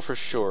don't know for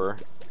sure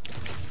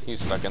he's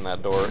stuck in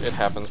that door. It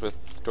happens with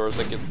doors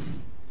that get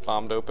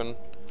bombed open.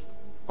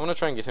 I'm going to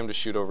try and get him to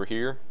shoot over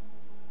here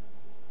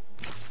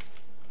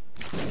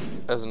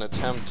as an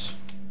attempt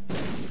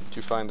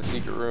to find the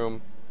secret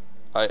room.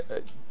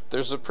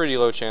 There's a pretty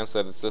low chance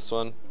that it's this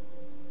one,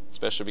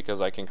 especially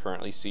because I can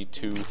currently see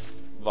 2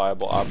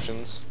 viable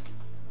options,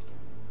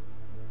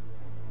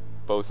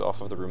 both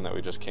off of the room that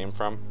we just came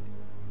from.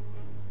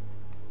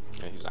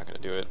 Yeah, he's not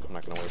going to do it. I'm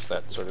not going to waste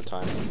that sort of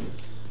time.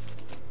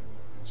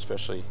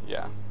 Especially,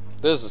 yeah.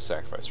 This is a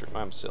sacrifice room.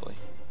 I'm silly.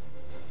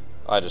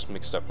 I just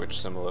mixed up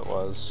which symbol it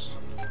was.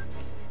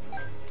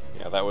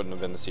 Yeah, that wouldn't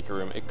have been the secret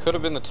room. It could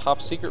have been the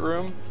top secret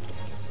room.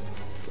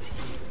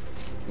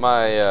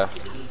 My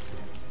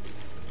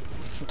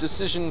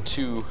decision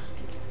to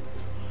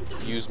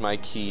use my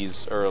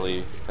keys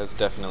early has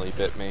definitely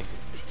bit me.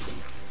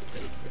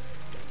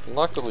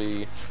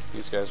 Luckily,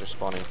 these guys are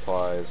spawning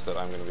flies that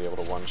I'm going to be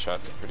able to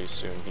one-shot pretty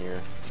soon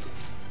here.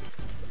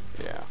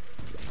 Yeah,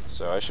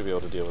 so I should be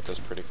able to deal with this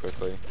pretty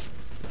quickly.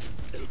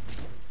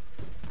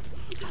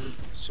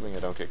 Assuming I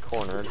don't get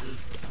cornered.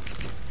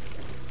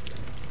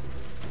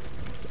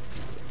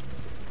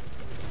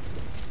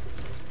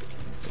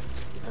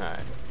 Alright,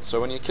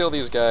 so when you kill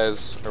these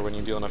guys, or when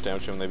you deal enough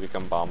damage to them, they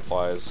become bomb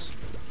flies,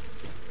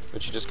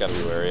 which you just gotta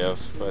be wary of,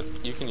 but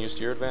you can use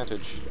to your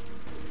advantage.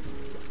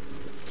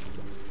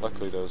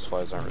 Luckily those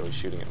flies aren't really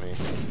shooting at me,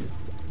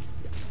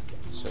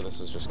 so this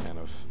is just kind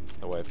of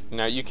away.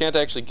 Now, you can't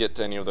actually get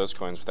to any of those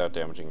coins without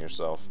damaging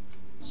yourself,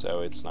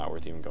 so it's not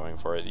worth even going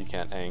for it. You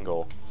can't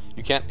angle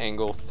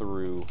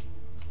through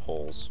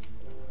holes.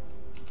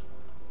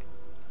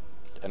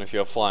 And if you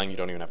have flying, you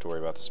don't even have to worry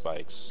about the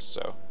spikes,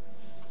 so.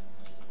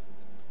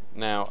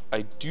 Now,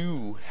 I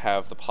do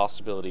have the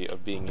possibility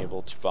of being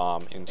able to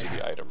bomb into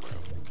the item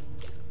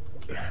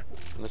room.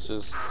 And this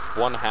is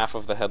 1/2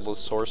 of the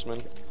Headless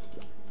Horseman,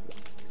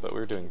 but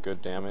we're doing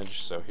good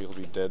damage, so he'll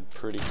be dead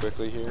pretty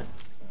quickly here.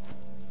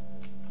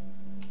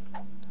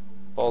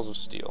 Balls of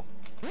steel.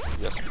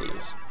 Yes,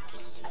 please.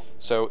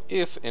 So,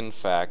 if, in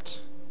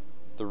fact,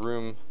 the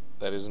room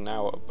that is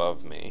now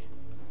above me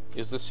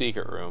is the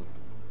secret room,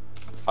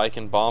 I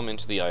can bomb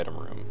into the item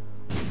room.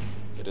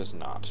 It is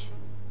not.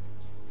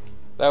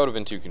 That would have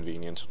been too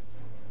convenient.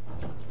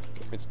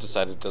 It's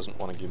decided it doesn't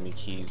want to give me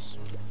keys.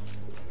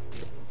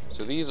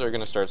 So these are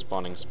going to start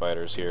spawning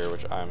spiders here,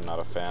 which I'm not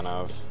a fan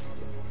of.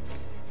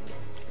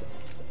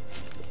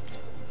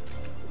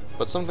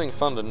 But something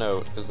fun to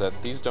note is that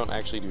these don't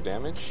actually do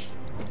damage.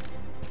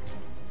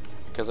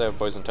 Because I have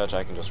Poison Touch,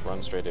 I can just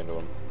run straight into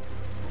them.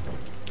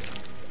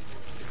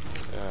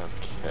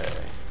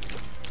 Okay.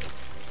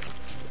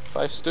 If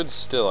I stood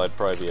still, I'd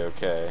probably be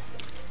okay.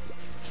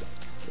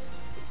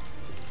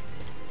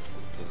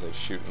 As they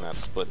shoot in that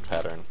split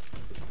pattern.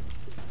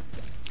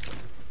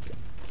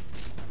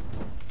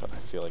 But I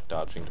feel like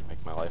dodging to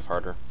make my life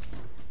harder.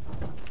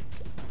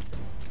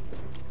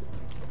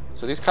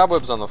 So these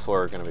cobwebs on the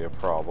floor are going to be a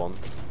problem.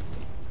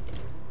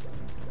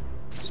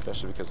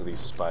 Especially because of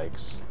these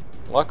spikes.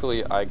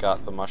 Luckily, I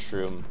got the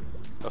mushroom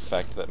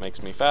effect that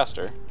makes me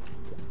faster.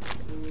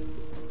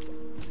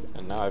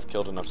 And now I've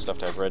killed enough stuff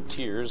to have red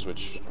tears,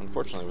 which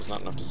unfortunately was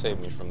not enough to save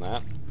me from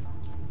that.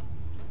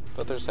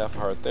 But there's half a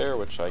heart there,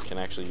 which I can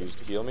actually use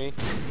to heal me.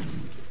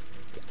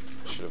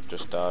 Should have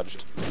just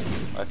dodged.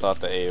 I thought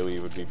the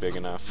AoE would be big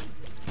enough.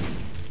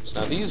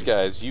 So now these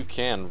guys you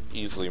can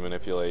easily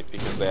manipulate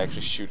because they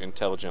actually shoot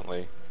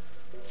intelligently.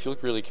 If you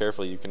look really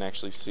carefully, you can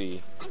actually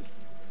see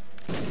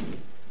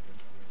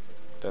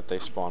that they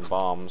spawn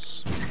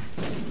bombs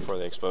before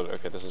they explode.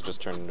 Okay, this has just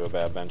turned into a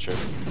bad venture.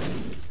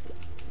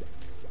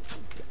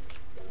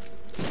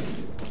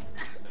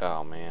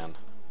 Oh man.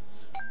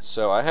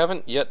 So I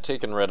haven't yet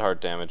taken red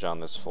heart damage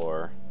on this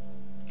floor.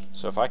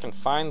 So if I can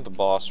find the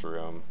boss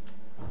room...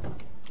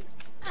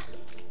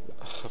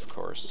 Of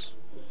course.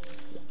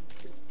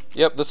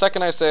 Yep, the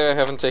second I say I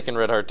haven't taken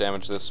red heart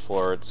damage this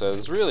floor, it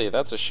says, really,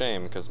 that's a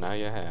shame, because now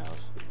you have.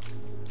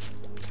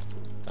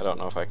 I don't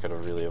know if I could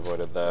have really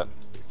avoided that.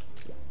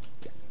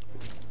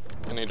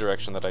 Any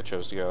direction that I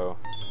chose to go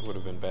would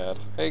have been bad.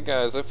 Hey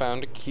guys, I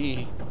found a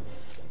key.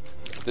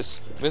 This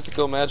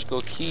mythical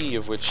magical key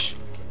of which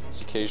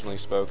is occasionally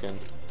spoken.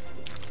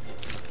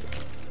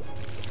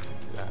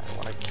 I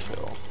want to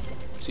kill.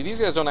 See, these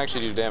guys don't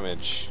actually do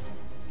damage.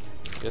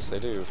 Yes, they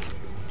do.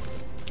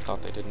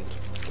 Thought they didn't.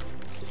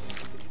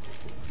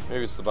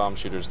 Maybe it's the bomb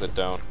shooters that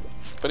don't.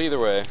 But either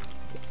way,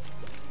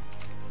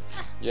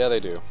 yeah, they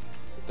do.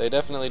 They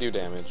definitely do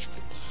damage.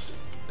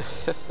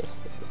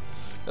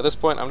 At this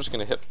point, I'm just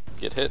gonna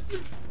get hit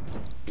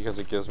because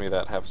it gives me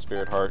that half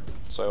spirit heart,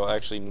 so I will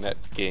actually net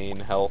gain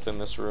health in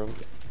this room.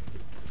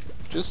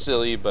 Just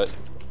silly, but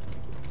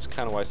it's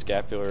kind of why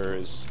scapular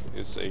is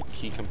a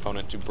key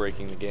component to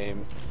breaking the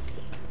game,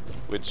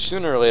 which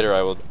sooner or later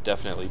I will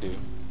definitely do,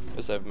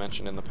 as I've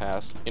mentioned in the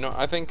past. You know,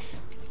 I think...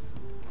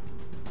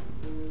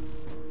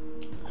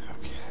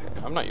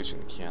 Okay, I'm not using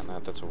the key on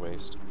that, that's a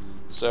waste.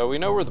 So we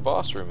know where the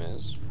boss room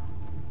is,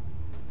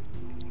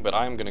 but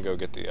I'm gonna go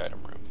get the item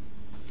room.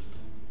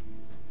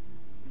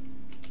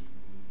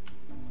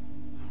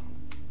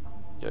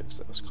 Yikes,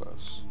 that was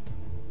close.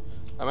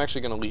 I'm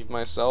actually gonna leave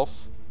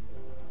myself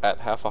at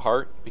half a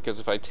heart, because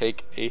if I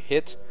take a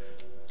hit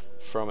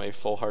from a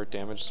full heart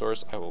damage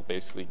source, I will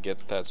basically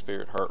get that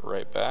spirit heart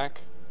right back,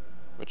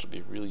 which will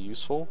be really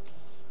useful,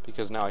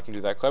 because now I can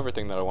do that clever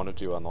thing that I wanted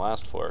to do on the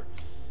last floor,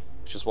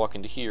 which is walk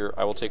into here.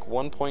 I will take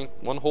one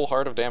whole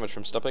heart of damage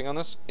from stepping on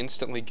this,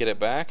 instantly get it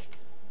back,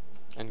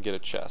 and get a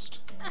chest.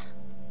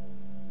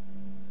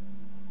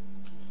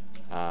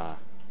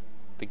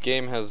 The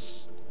game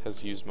has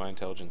used my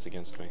intelligence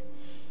against me.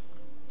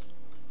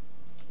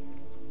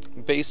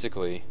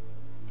 Basically,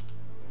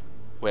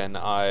 when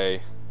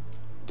I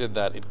did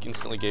that, it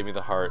instantly gave me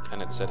the heart,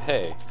 and it said,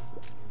 hey,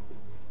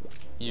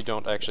 you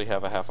don't actually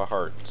have a half a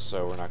heart,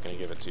 so we're not going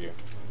to give it to you.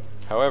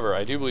 However,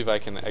 I do believe I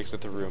can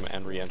exit the room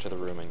and re-enter the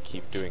room and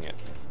keep doing it.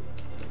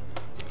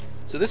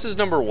 So this is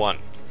number 1.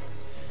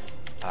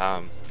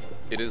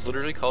 It is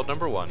literally called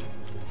number 1,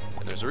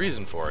 and there's a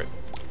reason for it.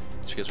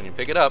 It's because when you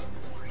pick it up,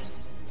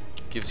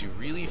 it gives you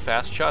really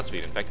fast shot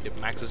speed. In fact, it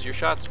maxes your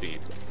shot speed.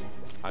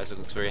 Isaac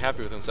looks very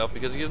happy with himself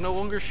because he is no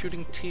longer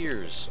shooting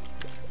tears.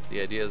 The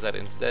idea is that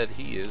instead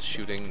he is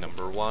shooting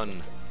number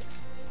 1.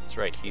 That's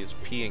right, he is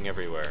peeing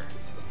everywhere.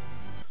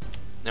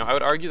 Now I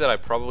would argue that I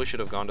probably should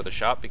have gone to the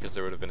shop because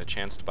there would have been a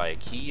chance to buy a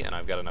key, and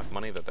I've got enough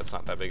money that that's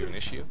not that big of an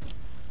issue.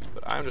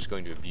 But I'm just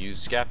going to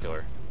abuse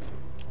scapular.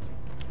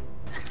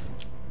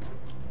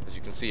 As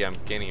you can see, I'm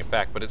gaining it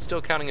back, but it's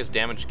still counting as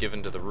damage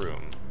given to the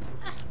room.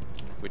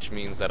 which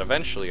means that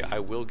eventually I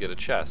will get a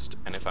chest,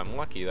 and if I'm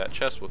lucky, that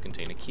chest will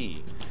contain a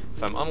key.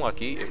 If I'm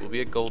unlucky, it will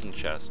be a golden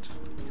chest,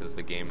 because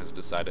the game has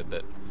decided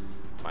that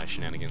my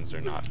shenanigans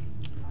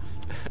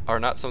are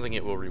not something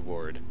it will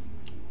reward.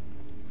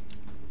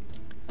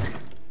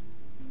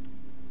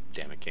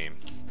 Damn it, game.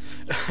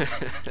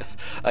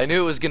 I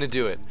knew it was gonna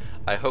do it.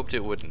 I hoped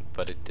it wouldn't,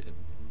 but it did.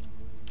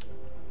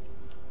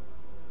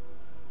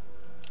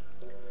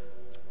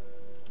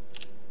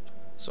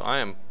 So I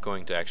am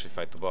going to actually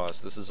fight the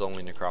boss. This is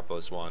only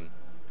Necropolis 1.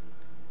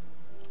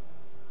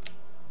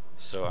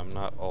 So I'm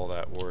not all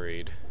that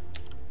worried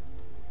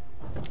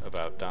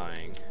about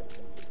dying.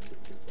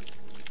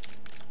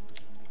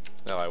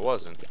 No, I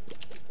wasn't.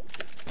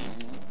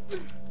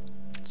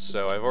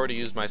 So I've already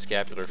used my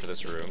scapular for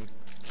this room.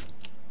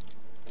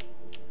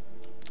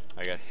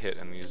 I got hit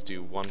and these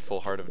do 1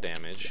 full heart of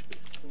damage.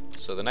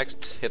 So the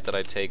next hit that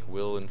I take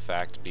will in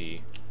fact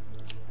be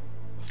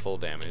full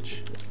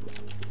damage.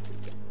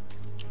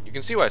 You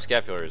can see why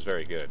scapular is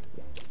very good.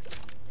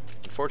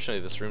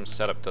 Unfortunately, this room's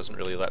setup doesn't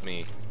really let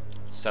me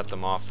set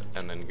them off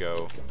and then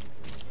go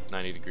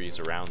 90 degrees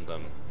around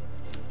them.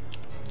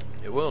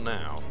 It will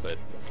now, but...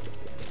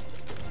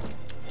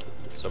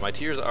 So my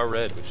tears are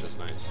red, which is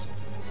nice.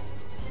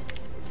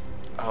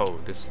 Oh,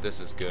 this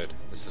is good.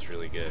 This is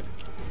really good.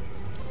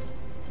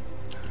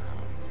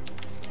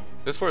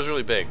 This floor is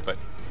really big, but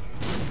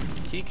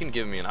he can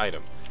give me an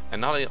item.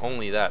 And not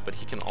only that, but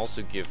he can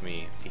also give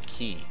me a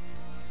key,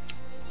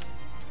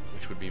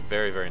 which would be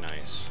very, very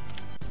nice.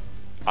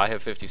 I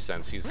have 50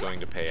 cents. He's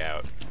going to pay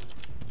out.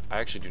 I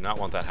actually do not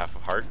want that half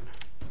of heart.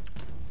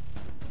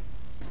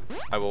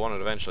 I will want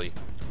it eventually.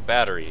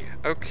 Battery.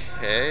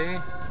 Okay.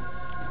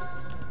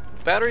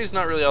 Battery's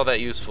not really all that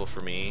useful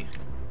for me,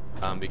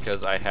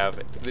 because I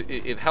have...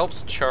 It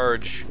helps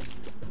charge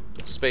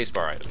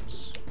spacebar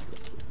items.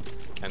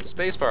 And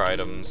spacebar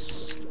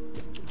items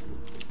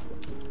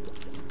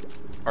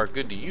are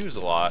good to use a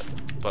lot,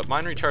 but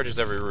mine recharges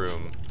every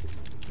room.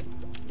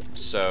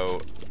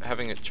 So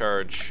having it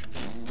charge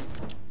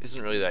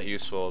isn't really that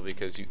useful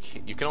because you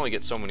can only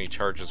get so many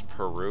charges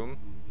per room,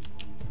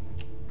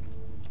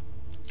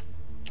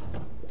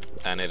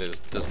 and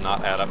it does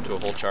not add up to a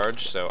whole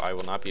charge. So I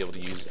will not be able to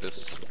use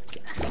this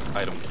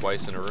item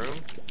twice in a room.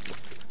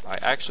 I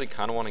actually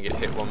kind of want to get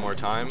hit one more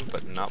time,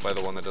 but not by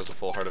the one that does a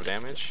full heart of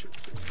damage.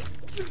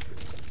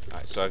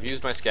 Alright, so I've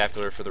used my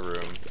scapular for the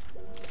room,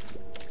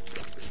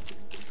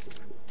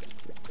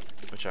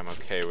 which I'm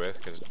okay with,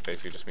 because it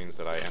basically just means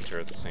that I enter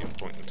at the same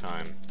point in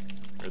time,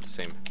 or the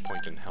same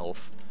point in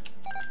health,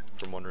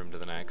 from one room to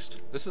the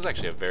next. This is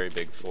actually a very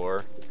big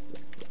floor,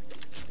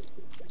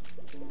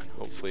 and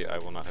hopefully I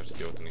will not have to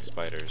deal with any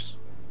spiders.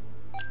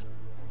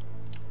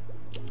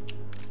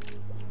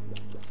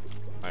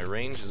 My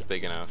range is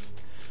big enough.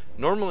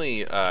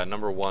 Normally,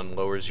 number 1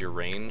 lowers your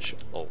range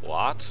a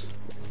lot.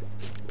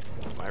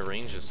 My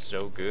range is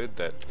so good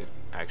that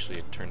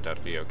it turned out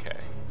to be okay.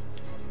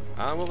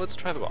 Well, let's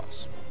try the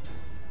boss.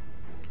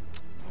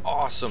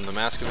 Awesome, the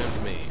Mask of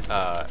Infamy,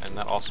 and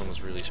that awesome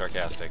was really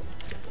sarcastic.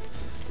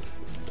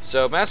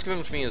 So Mask of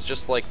Infamy is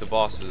just like the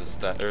bosses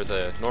that are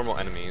the normal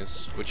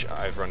enemies, which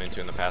I've run into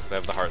in the past. They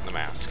have the heart and the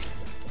mask.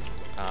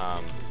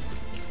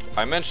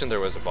 I mentioned there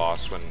was a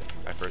boss when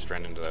I first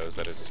ran into those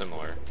that is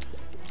similar,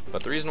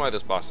 but the reason why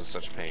this boss is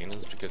such a pain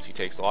is because he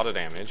takes a lot of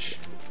damage,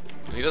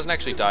 and he doesn't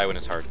actually die when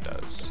his heart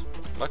does.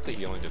 Luckily,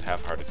 he only did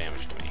half a heart of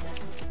damage to me,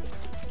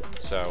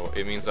 so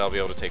it means that I'll be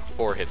able to take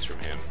 4 hits from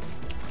him.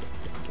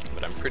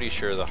 But I'm pretty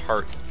sure the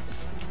heart,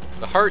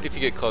 if you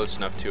get close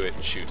enough to it,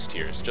 shoots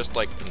tears, just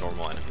like the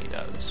normal enemy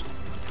does.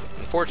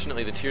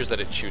 Unfortunately, the tears that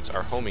it shoots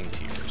are homing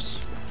tears.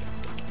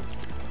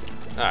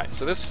 Alright,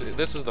 so this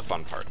is the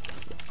fun part.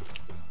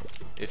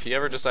 If he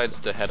ever decides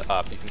to head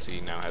up, you can see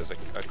he now has a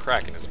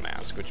crack in his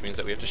mask, which means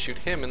that we have to shoot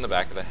him in the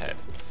back of the head.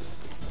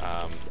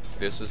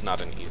 This is not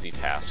an easy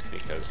task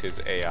because his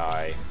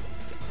AI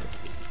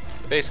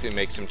basically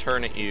makes him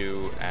turn at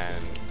you,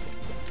 and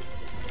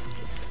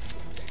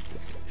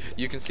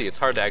you can see it's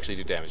hard to actually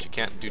do damage. You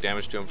can't do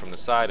damage to him from the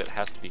side, it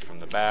has to be from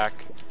the back.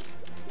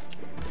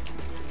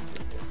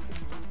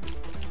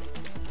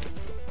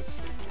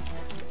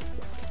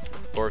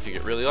 Or if you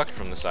get really lucky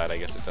from the side, I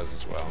guess it does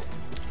as well.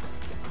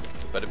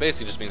 But it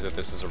basically just means that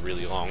this is a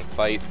really long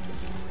fight,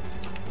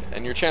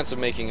 and your chance of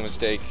making a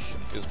mistake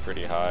is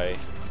pretty high.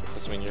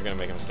 This means you're going to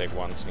make a mistake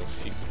once, and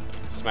he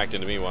smacked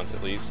into me once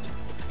at least.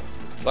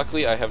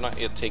 Luckily, I have not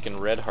yet taken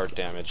red heart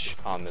damage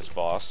on this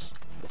boss,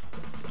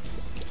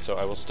 so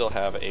I will still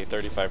have a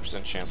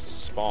 35% chance to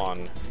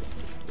spawn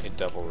a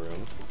devil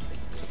room,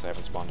 since I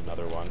haven't spawned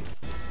another one.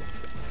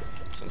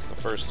 Since the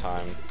first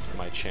time,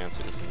 my chance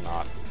is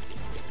not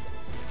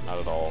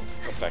at all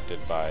affected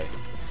by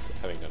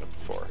having done it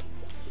before.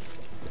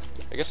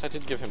 I guess I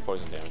did give him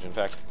poison damage. In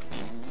fact,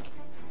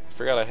 I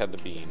forgot I had the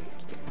bean.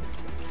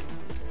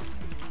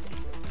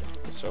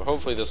 So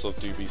hopefully this will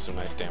be some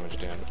nice damage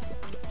to him.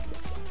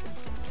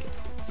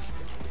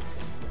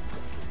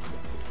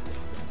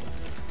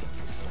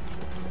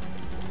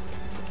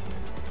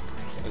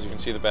 As you can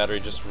see, the battery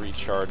just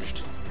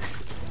recharged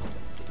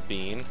the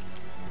bean.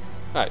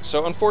 Alright,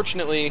 so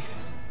unfortunately,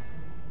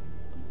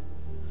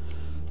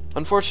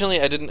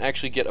 I didn't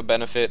actually get a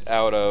benefit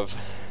out of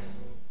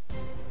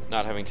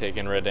not having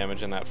taken red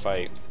damage in that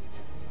fight.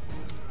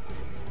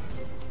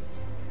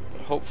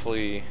 But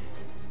hopefully,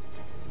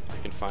 I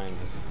can find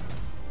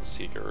the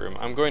secret room.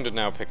 I'm going to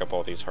now pick up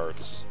all these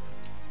hearts.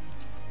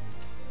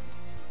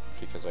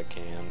 Because I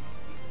can.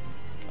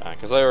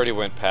 Because I already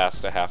went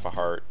past a half a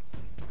heart.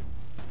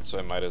 So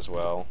I might as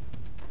well.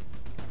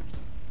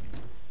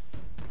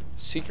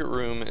 Secret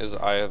room is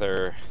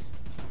either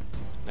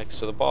next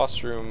to the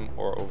boss room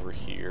or over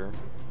here.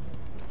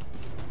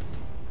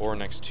 Or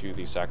next to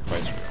the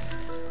sacrifice room.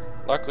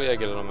 Luckily I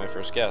get it on my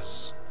first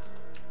guess.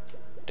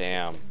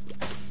 Damn.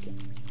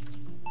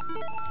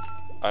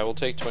 I will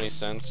take 20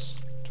 cents.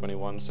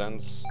 21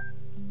 cents.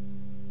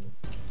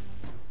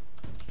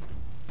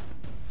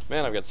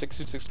 Man, I've got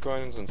 66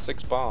 coins and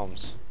 6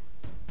 bombs.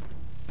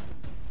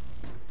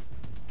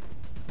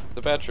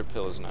 The bad trip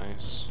pill is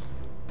nice.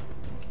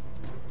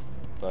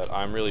 But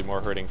I'm really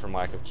more hurting from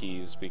lack of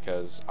keys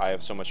because I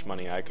have so much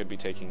money. I could be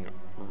taking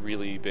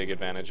really big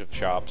advantage of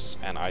shops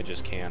and I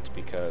just can't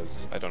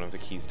because I don't have the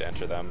keys to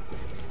enter them.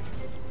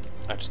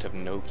 I just have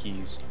no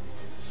keys.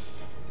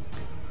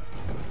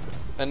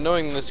 And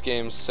knowing this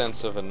game's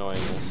sense of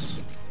annoyingness,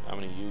 I'm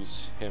going to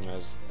use him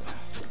as...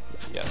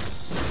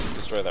 Yes,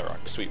 destroy that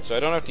rock. Sweet. So I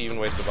don't have to even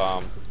waste a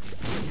bomb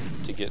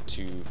to get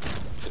to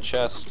the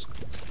chest.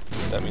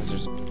 That means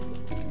there's...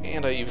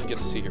 And I even get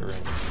the secret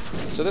room.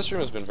 So this room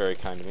has been very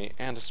kind to me,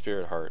 and a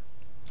spirit heart.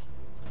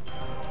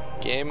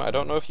 Game, I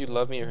don't know if you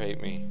love me or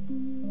hate me.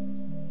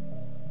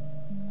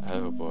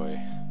 Oh boy.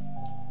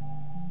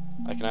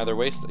 I can either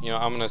waste... You know,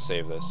 I'm going to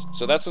save this.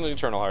 So that's an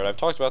eternal heart. I've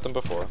talked about them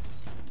before.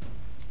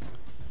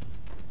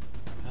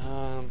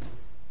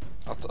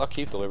 I'll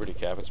keep the Liberty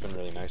Cap. It's been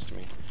really nice to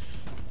me.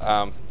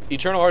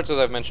 Eternal hearts, as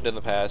I've mentioned in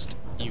the past,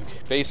 you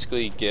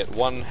basically get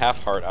one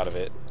half heart out of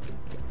it.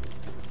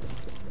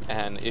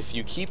 And if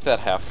you keep that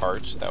half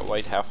heart, that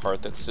white half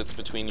heart that sits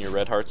between your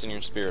red hearts and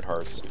your spirit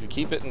hearts, you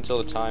keep it until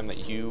the time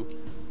that you...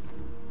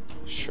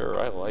 Sure,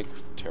 I like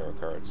tarot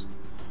cards.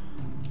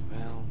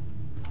 Well,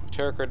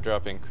 tarot card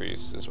drop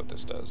increase is what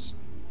this does.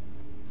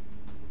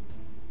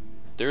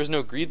 There is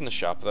no greed in the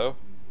shop, though.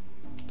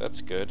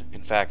 That's good.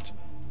 In fact,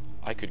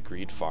 I could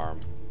greed farm.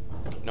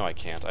 No, I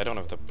can't. I don't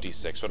have the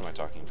D6. What am I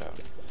talking about?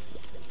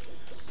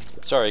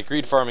 Sorry,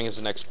 greed farming is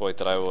an exploit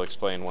that I will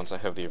explain once I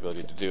have the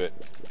ability to do it.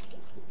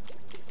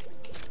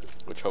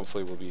 Which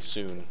hopefully will be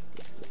soon.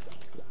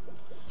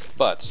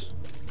 But,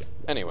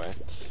 anyway,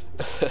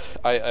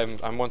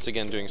 I'm once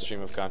again doing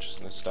stream of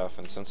consciousness stuff,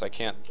 and since I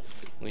can't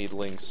lead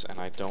links, and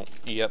I don't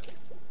yet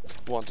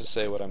want to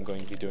say what I'm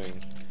going to be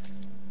doing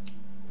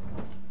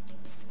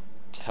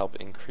to help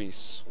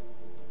increase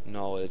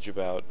knowledge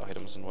about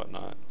items and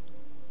whatnot,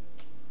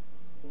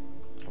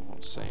 I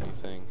won't say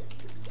anything.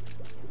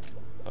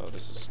 Oh,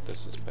 this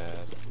is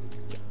bad.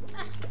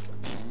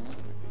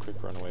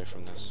 Quick run away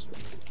from this.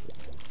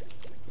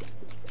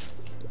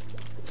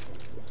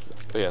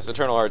 But yes,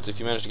 Eternal Hearts, if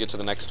you manage to get to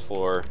the next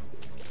floor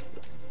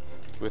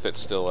with it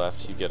still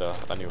left, you get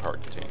a new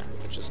heart container,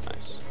 which is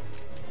nice.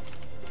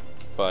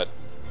 But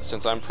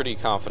since I'm pretty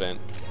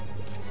confident...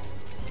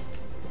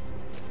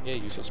 Yeah,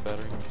 useless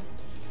battery.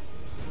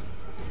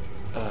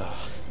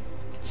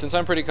 Since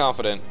I'm pretty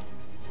confident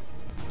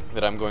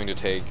that I'm going to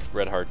take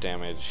red heart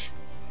damage,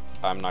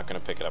 I'm not going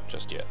to pick it up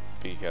just yet,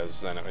 because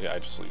then I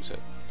just lose it.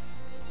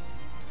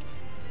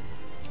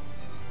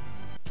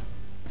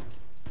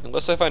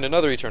 Unless I find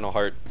another Eternal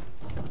Heart.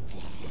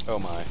 Oh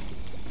my.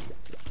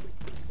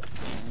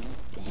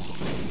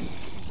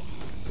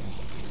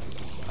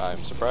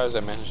 I'm surprised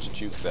I managed to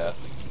juke that.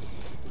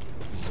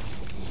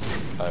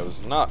 I was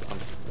not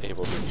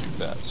able to juke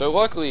that. So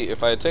luckily,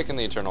 if I had taken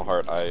the Eternal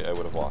Heart, I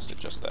would have lost it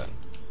just then.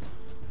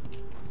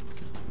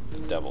 The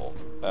Devil.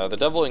 The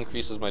Devil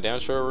increases my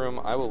damage per room.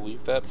 I will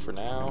leave that for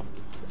now.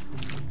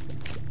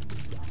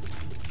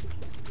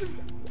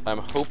 I'm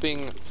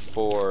hoping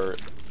for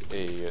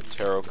a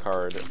tarot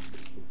card,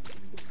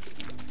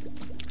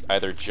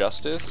 either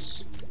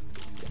Justice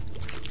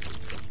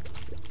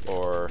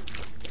or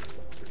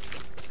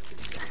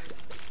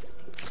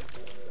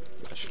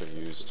I should have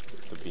used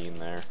the bean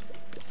there.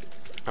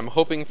 I'm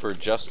hoping for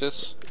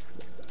Justice,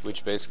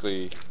 which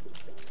basically,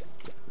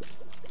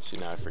 see,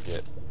 now I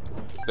forget.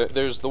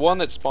 There's the one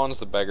that spawns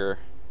the beggar.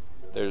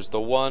 There's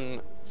the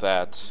one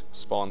that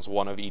spawns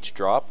one of each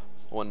drop,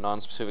 one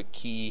non-specific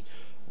key,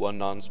 one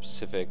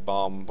non-specific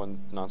bomb, one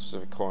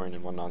non-specific coin,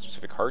 and one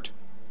non-specific heart.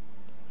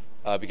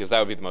 Because that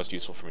would be the most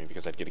useful for me,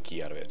 because I'd get a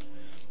key out of it.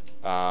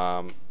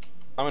 I'm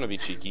gonna be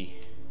cheeky.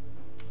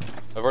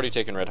 I've already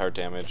taken red heart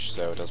damage,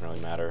 so it doesn't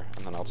really matter.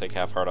 And then I'll take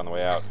half heart on the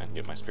way out and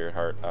get my spirit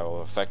heart. I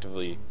will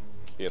effectively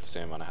be at the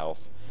same amount of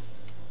health.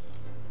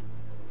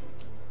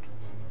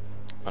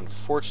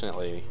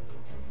 Unfortunately,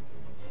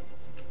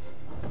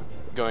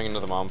 going into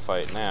the mom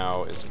fight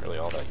now isn't really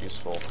all that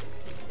useful.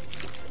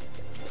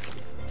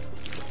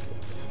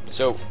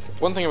 So,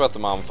 one thing about the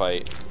mom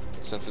fight,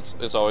 since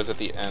it's always at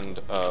the end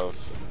of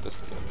this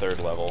third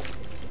level,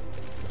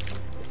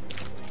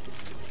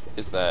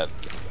 is that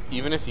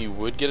even if you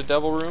would get a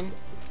devil room,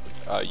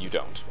 you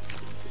don't.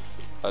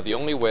 The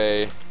only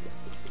way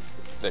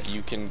that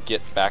you can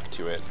get back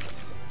to it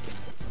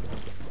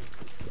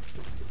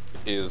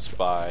is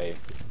by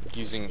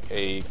using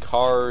a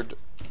card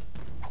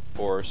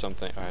or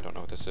something. I don't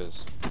know what this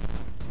is.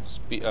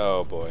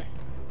 Oh boy.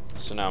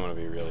 So now I'm gonna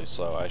be really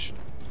slow. I should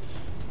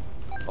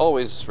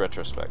always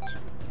retrospect.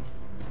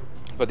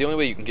 But the only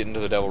way you can get into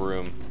the devil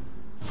room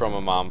from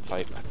a mom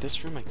fight.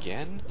 This room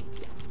again?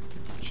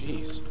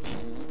 Jeez.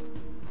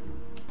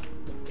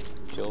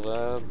 Kill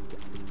them.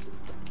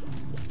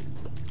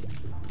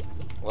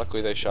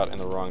 Luckily they shot in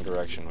the wrong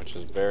direction, which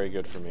is very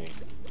good for me.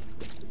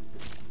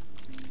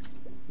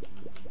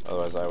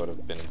 Otherwise I would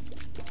have been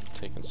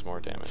taking some more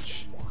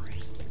damage.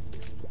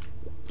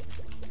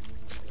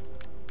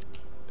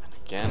 And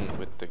again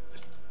with the...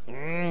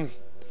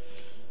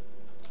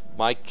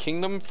 My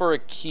kingdom for a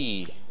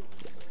key.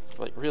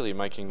 Like, really,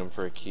 my kingdom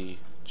for a key.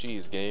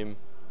 Jeez, game.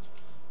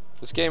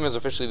 This game has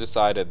officially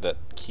decided that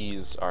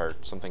keys are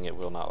something it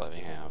will not let me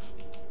have.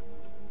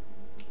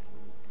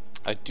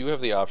 I do have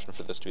the option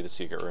for this to be the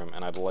secret room,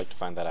 and I'd like to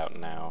find that out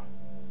now.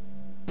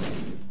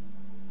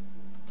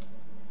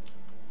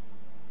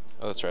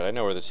 Oh, that's right, I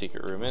know where the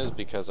secret room is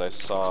because I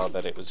saw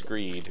that it was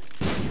greed.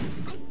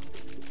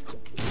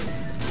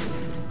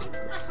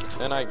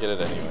 And I get it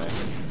anyway.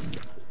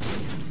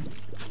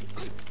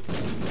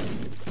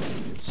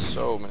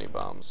 So many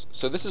bombs.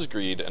 So this is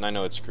greed, and I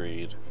know it's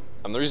greed.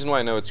 The reason why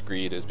I know it's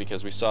greed is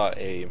because we saw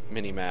a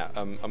mini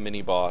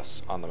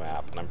boss on the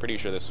map, and I'm pretty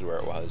sure this is where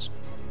it was.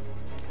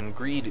 And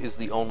greed is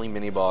the only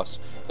mini boss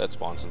that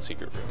spawns in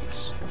secret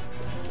rooms.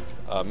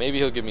 Maybe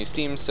he'll give me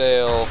Steam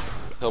sale.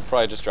 He'll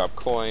probably just drop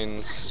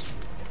coins.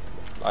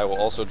 I will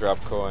also drop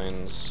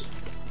coins.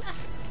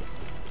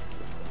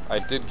 I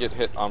did get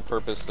hit on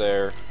purpose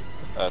there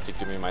to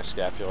give me my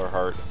scapular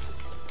heart.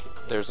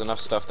 There's enough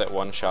stuff that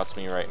one-shots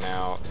me right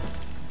now.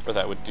 Or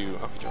that would do...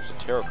 Oh, he drops a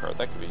tarot card.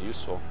 That could be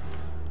useful.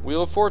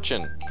 Wheel of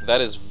Fortune. That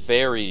is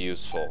very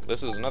useful.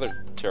 This is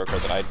another tarot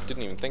card that I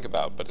didn't even think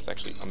about, but it's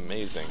actually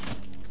amazing.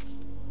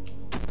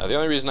 The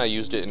only reason I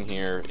used it in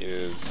here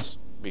is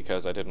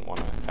because I didn't want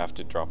to have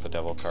to drop the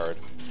devil card.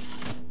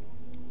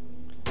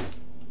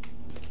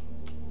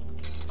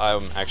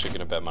 I'm actually going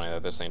to bet money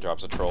that this thing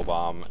drops a troll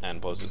bomb and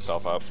blows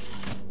itself up.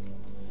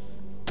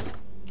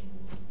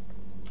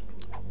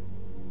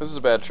 This is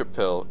a bad trip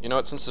pill. You know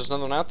what, since there's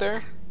another one out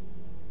there...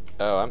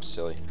 Oh, I'm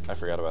silly. I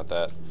forgot about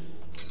that.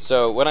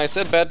 So, when I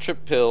said bad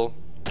trip pill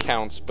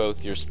counts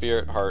both your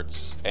spirit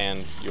hearts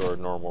and your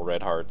normal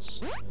red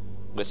hearts.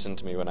 Listen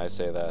to me when I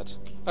say that.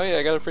 Oh yeah,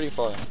 I got a pretty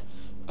fly.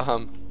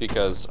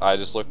 Because I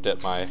just looked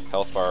at my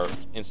health bar,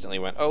 instantly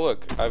went, oh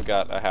look, I've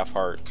got a half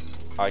heart.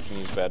 I can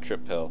use bad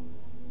trip pill.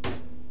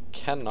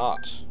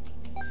 Cannot.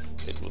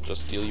 It will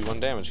just deal you 1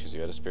 damage because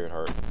you had a spirit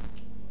heart.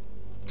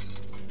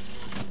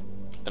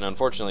 And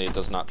unfortunately, it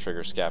does not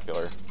trigger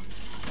scapular.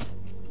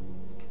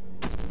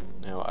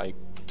 Now,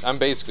 I'm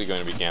basically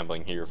going to be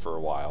gambling here for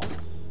a while.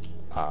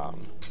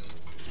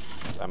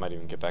 I might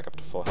even get back up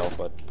to full health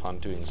upon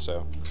doing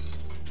so.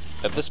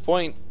 At this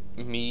point,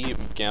 me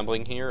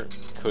gambling here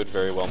could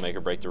very well make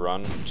or break the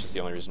run, which is the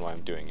only reason why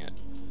I'm doing it.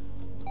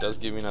 It does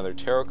give me another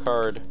tarot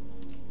card,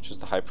 which is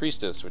the High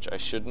Priestess, which I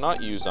should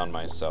not use on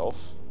myself.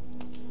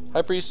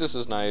 High Priestess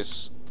is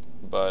nice,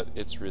 but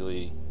it's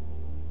really...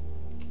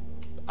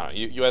 I don't know,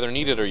 you either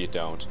need it or you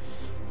don't.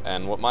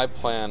 And what my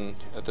plan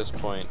at this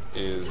point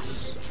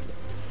is...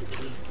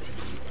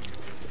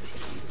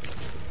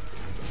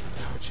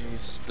 Oh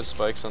jeez, the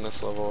spikes on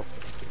this level.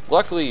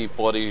 Luckily,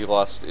 Bloody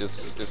Lust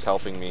is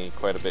helping me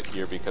quite a bit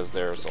here because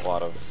there's a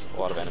lot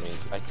of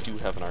enemies. I do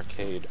have an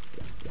arcade.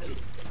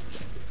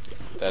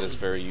 That is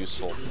very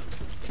useful.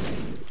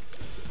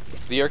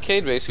 The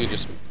arcade basically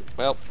just,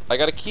 well, I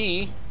got a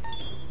key,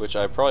 which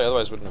I probably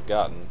otherwise wouldn't have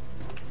gotten.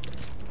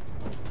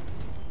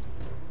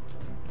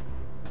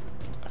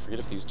 I forget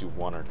if these do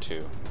 1 or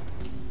 2.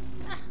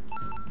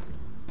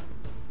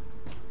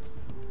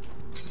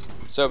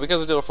 So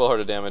because I did a full heart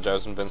of damage, I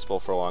was invincible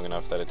for long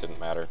enough that it didn't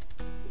matter.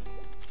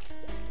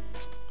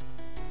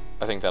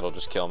 I think that'll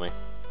just kill me.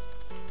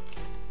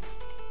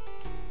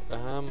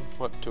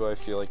 What do I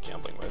feel like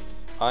gambling with?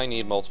 I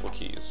need multiple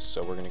keys,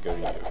 so we're gonna go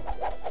to you.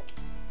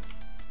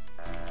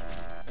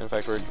 In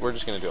fact, we're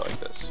just gonna do it like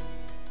this.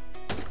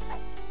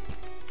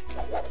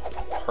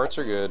 Hearts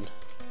are good,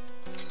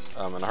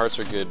 and hearts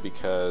are good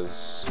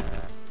because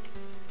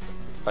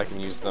I can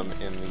use them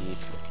in the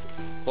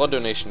blood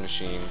donation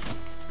machine,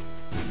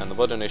 and the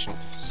blood donation...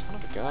 Son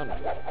of a gun.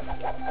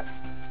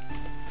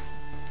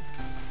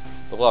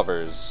 The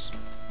lovers.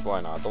 Why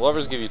not? The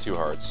lovers give you 2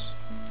 hearts,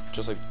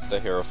 just like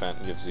the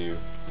Hierophant gives you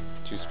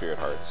 2 spirit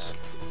hearts.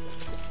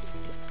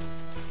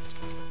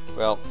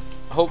 Well,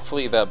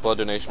 hopefully that blood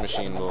donation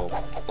machine will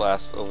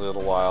last a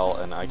little while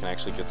and I can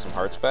actually get some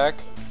hearts back.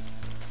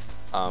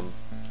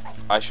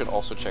 I should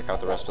also check out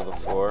the rest of the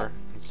floor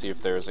and see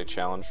if there is a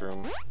challenge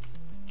room.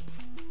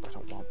 I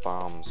don't want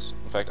bombs.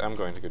 In fact, I'm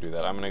going to go do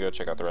that. I'm going to go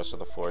check out the rest of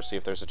the floor, see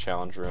if there's a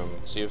challenge room,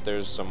 see if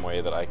there's some way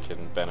that I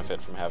can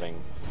benefit from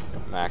having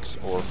max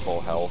or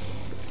full health.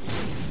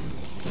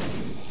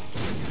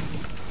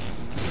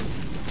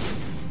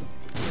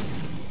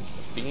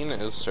 bean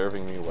is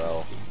serving me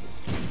well.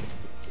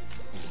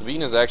 The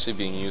bean is actually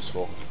being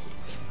useful.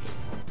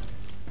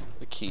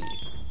 The key.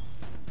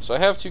 So I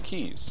have 2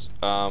 keys.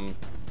 I'm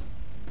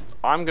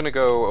gonna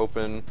go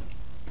open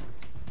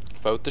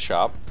both the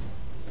shop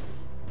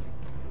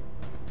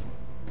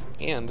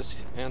and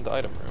the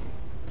item room.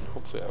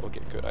 Hopefully I will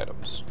get good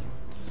items.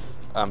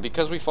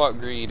 Because we fought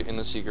Greed in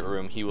the secret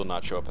room, he will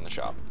not show up in the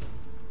shop.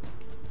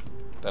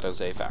 That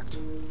is a fact.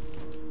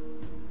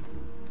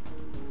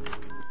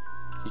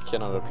 He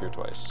cannot appear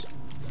twice.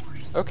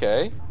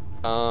 Okay.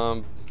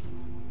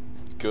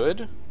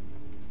 Good.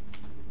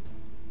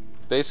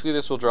 Basically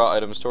this will draw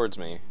items towards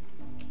me.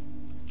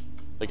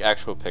 Like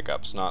actual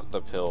pickups, not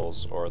the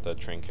pills or the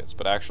trinkets,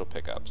 but actual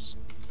pickups.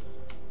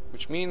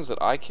 Which means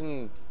that I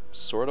can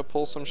sort of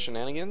pull some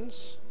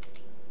shenanigans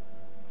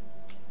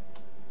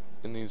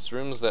in these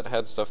rooms that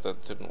had stuff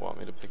that didn't want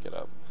me to pick it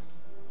up.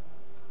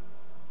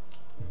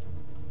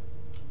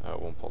 Oh,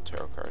 it won't pull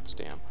tarot cards,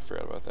 damn, I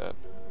forgot about that.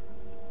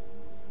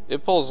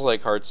 It pulls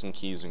like hearts and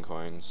keys and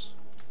coins.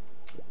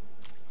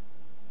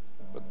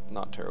 But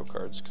not tarot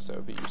cards, because that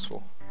would be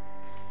useful.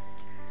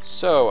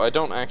 So, I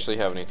don't actually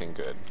have anything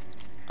good.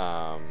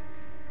 Well,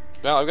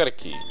 I've got a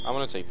key. I'm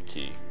gonna take the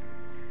key.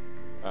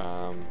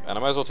 And I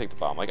might as well take the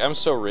bomb. Like, I'm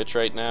so rich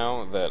right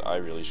now that I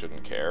really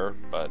shouldn't care,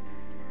 but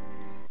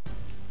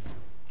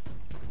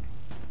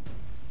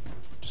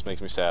just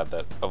makes me sad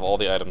that of all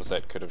the items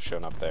that could have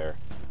shown up there,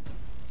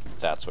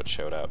 that's what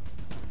showed up.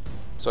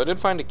 So I did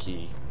find a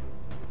key,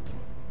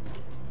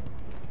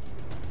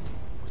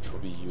 which will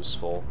be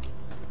useful.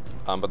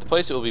 But the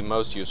place it will be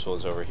most useful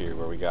is over here,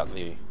 where we got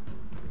the...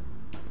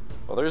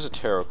 Well, there's a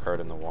tarot card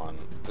in the one.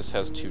 This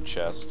has 2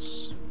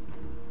 chests.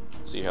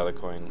 See how the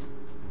coin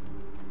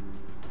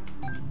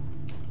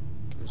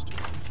goes to.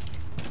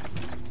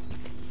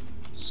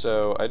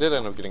 So I did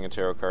end up getting a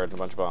tarot card and a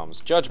bunch of bombs.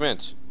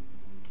 Judgment!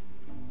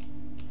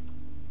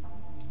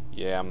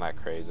 Yeah, I'm not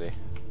crazy.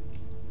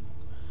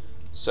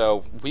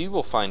 So we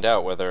will find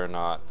out whether or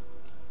not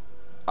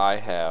I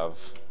have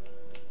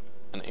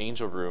an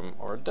angel room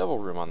or a devil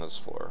room on this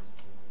floor.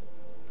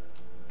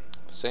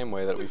 The same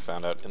way that we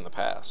found out in the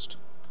past.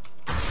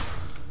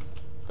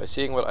 By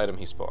seeing what item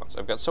he spawns.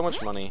 I've got so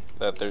much money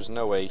that there's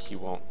no way he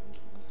won't...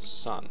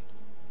 Sun.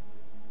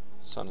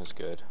 Sun is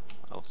good.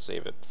 I'll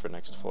save it for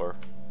next floor.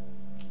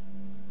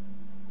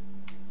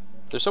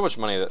 There's so much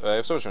money that I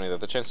have so much money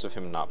that the chance of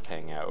him not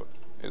paying out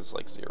is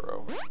like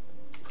 0.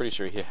 Pretty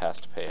sure he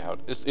has to pay out.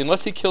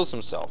 Unless he kills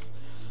himself.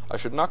 I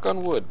should knock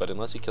on wood, but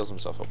unless he kills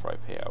himself, he'll probably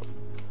pay out.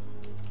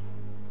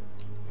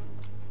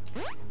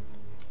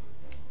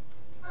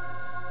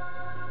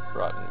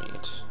 Rotten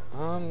meat.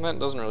 That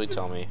doesn't really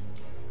tell me.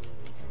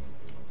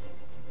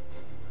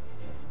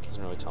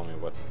 Doesn't really tell me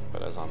what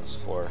is on this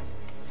floor.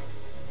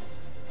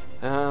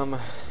 Don't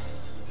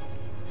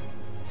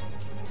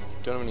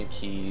have any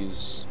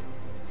keys.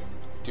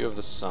 Do have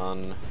the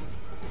sun.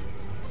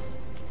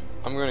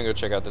 I'm gonna go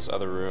check out this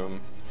other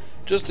room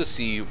just to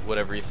see what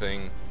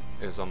everything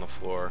is on the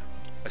floor.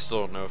 I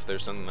still don't know if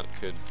there's something that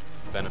could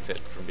benefit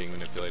from being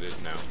manipulated.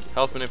 No.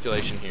 Health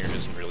manipulation here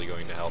isn't really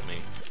going to help me.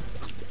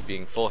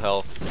 Being full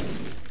health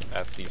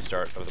at the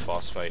start of the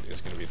boss fight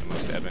is going to be the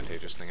most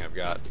advantageous thing I've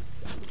got.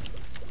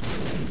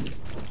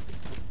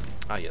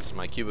 Ah yes,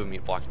 my cube of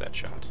meat blocked that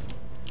shot.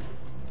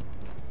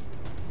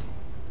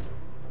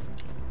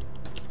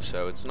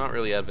 So it's not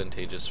really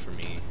advantageous for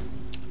me.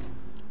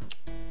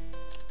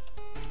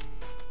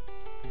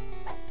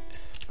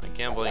 My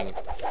gambling...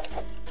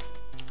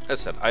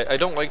 As I said, I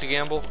don't like to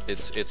gamble.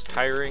 It's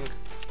tiring.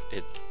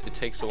 It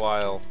takes a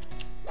while.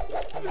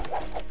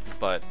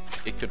 But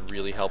it could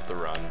really help the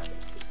run.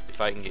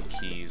 If I can get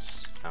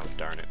keys... Oh,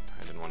 darn it.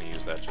 I didn't want to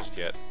use that just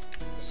yet.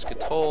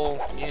 Skittle,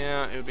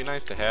 yeah, it would be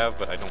nice to have,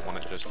 but I don't want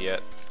it just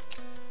yet.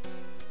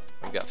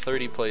 I've got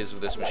 30 plays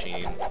of this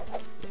machine.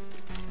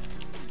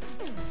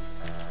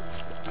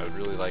 I would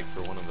really like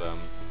for one of them.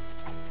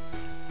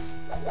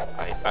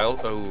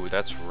 Oh,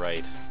 that's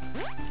right.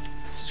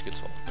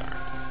 Skittle, darn.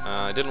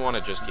 I didn't want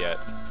it just yet.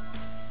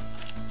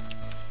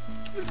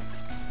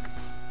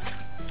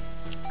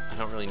 I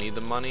don't really need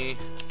the money.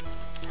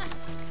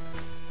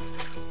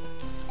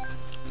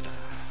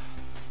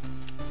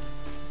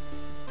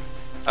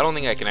 I don't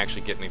think I can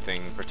actually get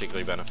anything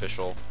particularly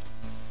beneficial.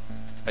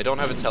 I don't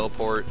have a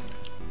teleport,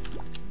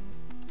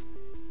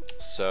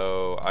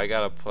 so I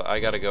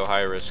gotta go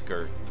high risk,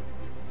 or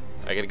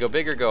I gotta go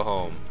big or go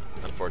home.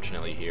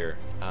 Unfortunately here,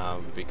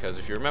 because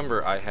if you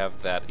remember, I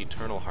have that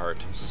eternal heart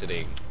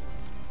sitting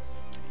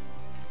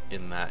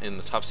in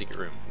the top secret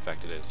room. In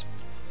fact, it is.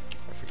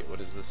 I forget, what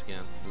is this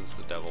again? Is this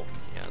the devil?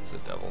 Yeah, it's the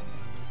devil.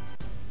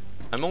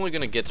 I'm only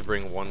gonna get to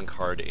bring 1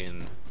 card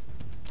in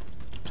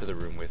to the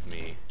room with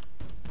me.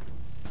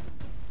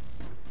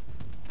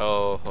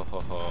 Oh, ho, ho,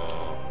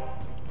 ho.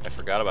 I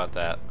forgot about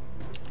that.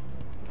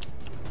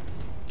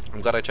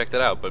 I'm glad I checked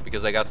that out, but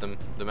because I got the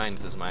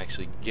magnetism, I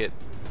actually get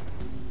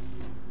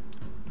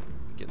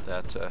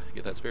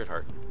that spirit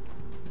heart.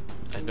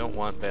 I don't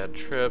want bad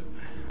trip.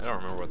 I don't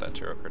remember what that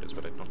tarot card is,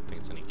 but I don't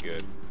think it's any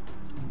good.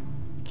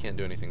 Can't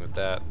do anything with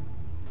that.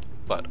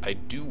 But I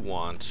do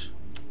want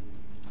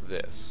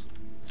this.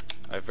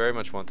 I very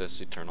much want this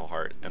Eternal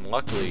Heart, and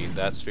luckily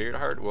that Spirit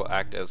Heart will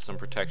act as some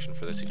protection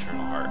for this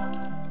Eternal Heart,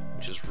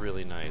 which is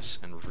really nice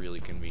and really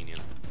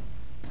convenient.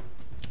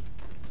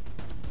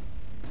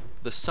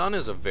 The Sun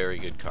is a very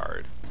good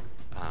card.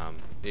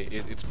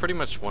 It's pretty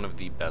much one of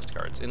the best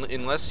cards,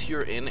 unless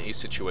you're in a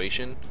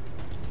situation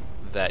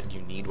that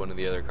you need one of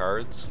the other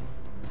cards.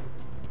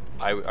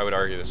 I would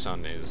argue the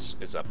Sun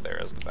is up there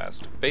as the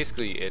best.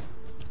 Basically, it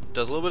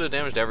does a little bit of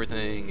damage to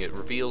everything, it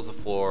reveals the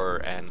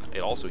floor, and it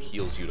also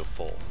heals you to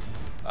full.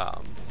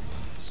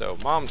 So,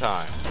 mom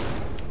time.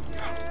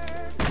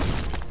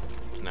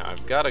 Now,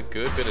 I've got a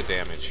good bit of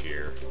damage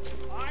here,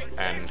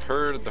 and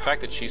the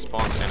fact that she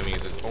spawns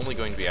enemies is only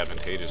going to be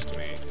advantageous to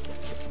me.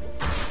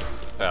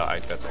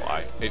 That's a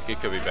lie. It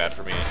could be bad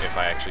for me if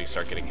I actually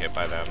start getting hit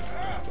by them.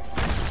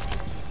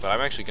 But I'm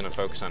actually going to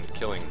focus on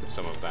killing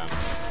some of them.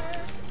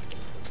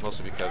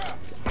 Mostly because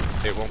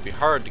it won't be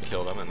hard to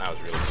kill them, and that was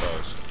really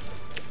close.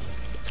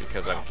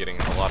 Because I'm getting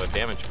a lot of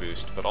damage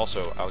boost, but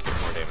also I'll get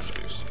more damage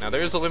boost. Now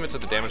there is a limit to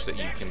the damage that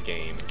you can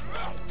gain.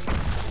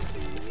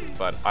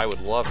 But I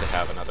would love to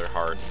have another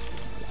heart.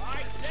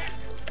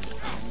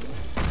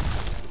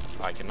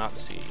 I cannot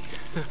see.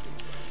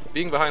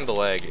 Being behind the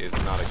leg is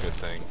not a good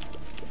thing.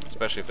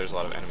 Especially if there's a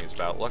lot of enemies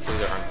about. Luckily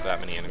there aren't that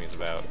many enemies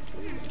about.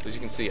 As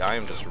you can see, I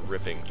am just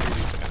ripping through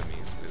these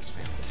enemies. It is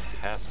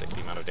fantastic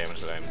the amount of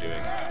damage that I am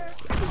doing.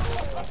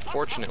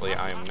 Unfortunately,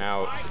 I am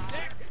now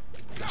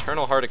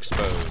Eternal Heart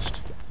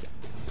exposed.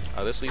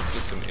 This leads to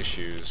some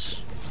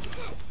issues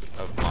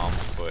of Mom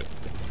Foot.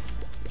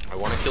 I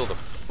want to kill the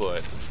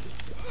foot.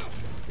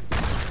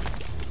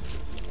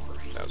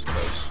 That was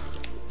close.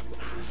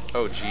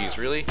 Oh geez,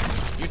 really?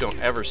 You don't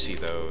ever see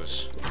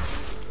those.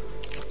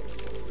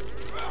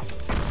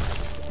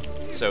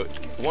 So,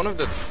 one of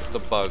the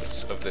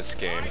bugs of this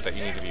game that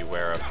you need to be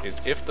aware of is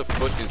if the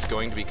foot is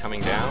going to be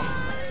coming down,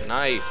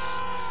 nice!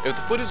 If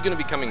the foot is going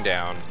to be coming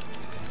down,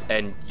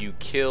 and you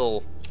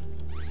kill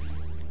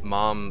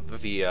Mom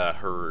via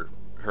her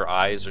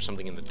eyes or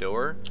something in the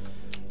door,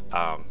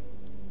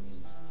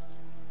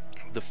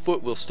 the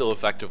foot will still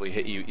effectively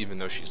hit you even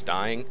though she's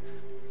dying,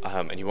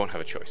 and you won't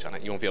have a choice on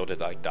it. You won't be able to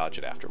like dodge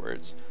it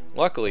afterwards.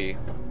 Luckily,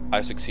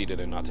 I succeeded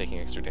in not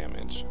taking extra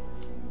damage.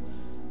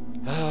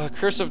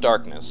 Curse of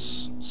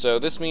Darkness. So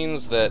this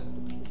means that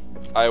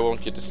I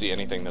won't get to see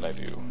anything that I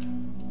do.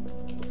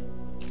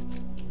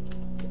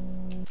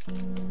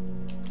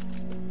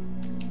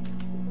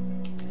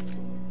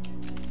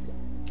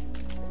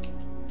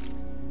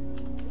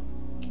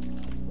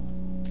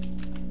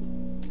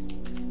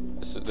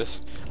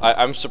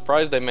 I'm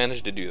surprised I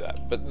managed to do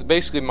that, but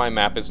basically my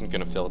map isn't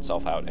going to fill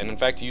itself out, and in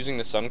fact using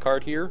the Sun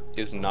card here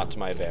is not to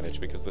my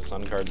advantage because the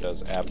Sun card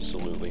does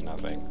absolutely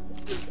nothing.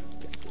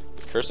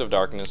 Curse of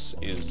Darkness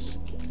is...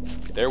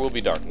 there will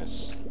be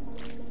darkness,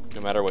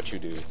 no matter what you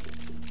do.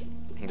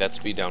 That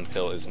speed down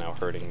pill is now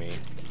hurting me.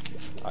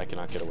 I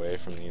cannot get away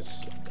from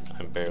these.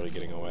 I'm barely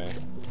getting away.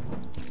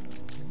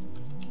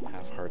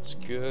 Half heart's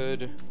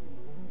good.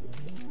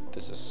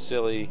 This is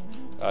silly.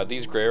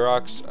 These gray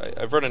rocks,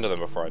 I've run into them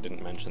before, I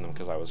didn't mention them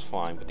because I was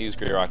fine, but these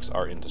gray rocks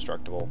are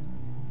indestructible.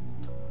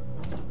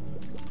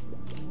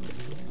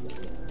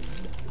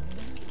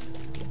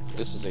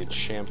 This is a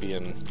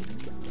champion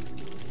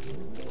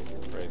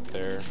right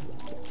there.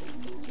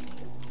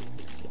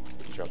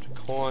 He dropped a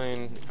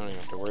coin, I don't even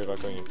have to worry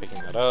about going and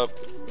picking that up.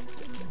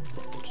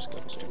 It just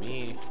comes to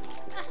me.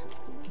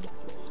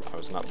 I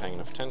was not paying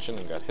enough attention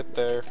and got hit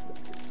there.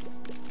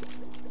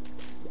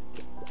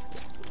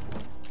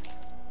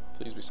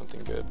 Please be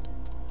something good.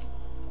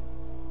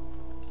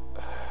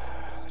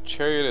 The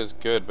chariot is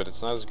good, but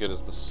it's not as good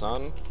as the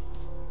sun.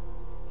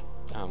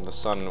 The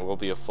sun will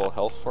be a full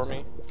health for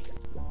me.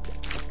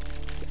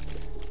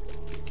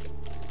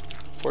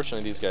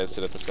 Fortunately, these guys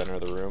sit at the center of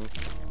the room,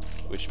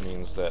 which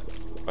means that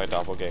my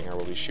doppelganger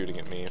will be shooting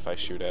at me if I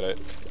shoot at it.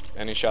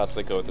 Any shots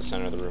that go at the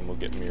center of the room will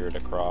get mirrored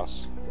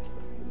across.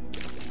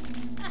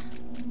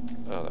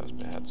 Oh, that was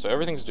bad. So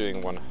everything's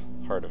doing 1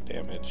 heart of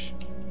damage.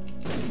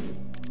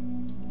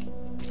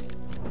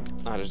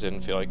 I just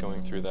didn't feel like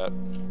going through that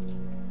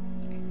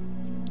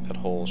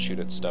whole shoot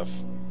at stuff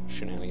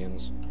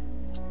shenanigans.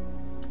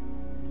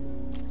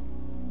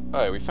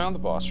 Alright, we found the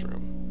boss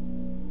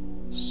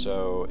room.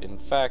 So, in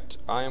fact,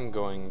 I'm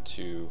going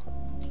to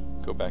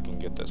go back and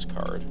get this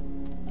card.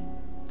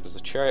 Because the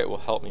chariot will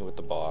help me with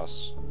the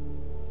boss.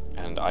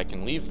 And I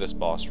can leave this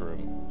boss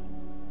room.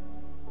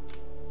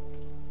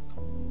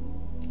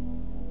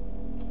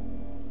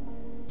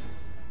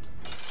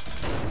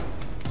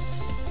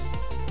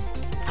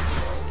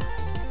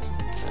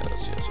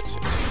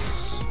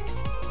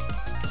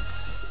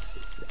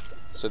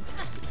 So,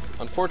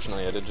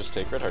 unfortunately, I did just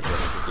take red heart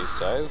damage with these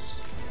size.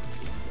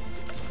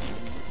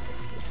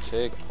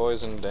 Take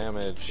poison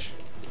damage.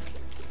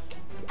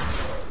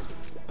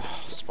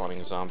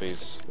 Spawning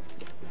zombies.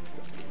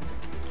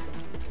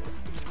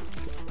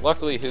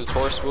 Luckily, his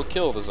horse will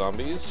kill the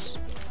zombies,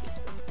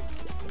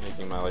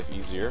 making my life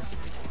easier.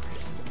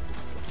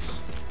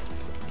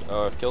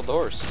 Oh, I've killed the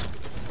horse.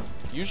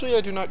 Usually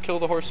I do not kill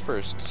the horse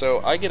first,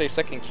 so I get a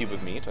second cube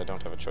of meat. I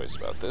don't have a choice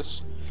about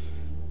this.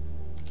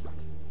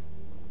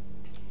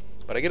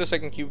 But I get a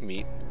second cube of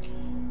meat,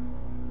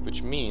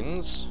 which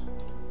means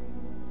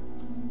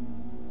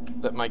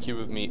that my cube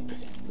of meat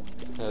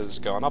has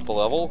gone up a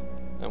level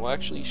and will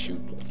actually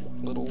shoot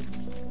little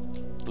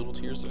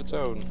tears of its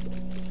own.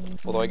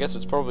 Although I guess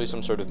it's probably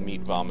some sort of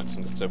meat vomit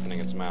since it's opening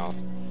its mouth.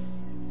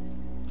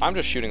 I'm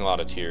just shooting a lot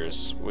of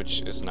tears,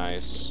 which is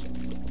nice.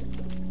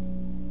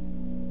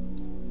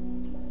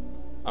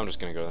 I'm just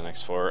gonna go to the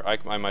next floor.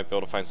 I might be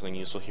able to find something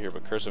useful here,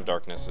 but Curse of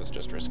Darkness is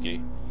just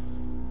risky.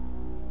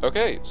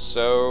 Okay,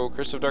 so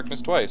Curse of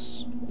Darkness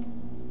twice.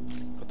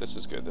 But this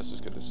is good, this is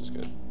good, this is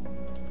good.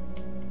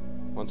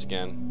 Once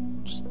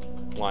again, just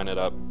line it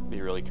up,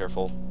 be really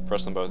careful.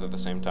 Press them both at the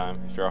same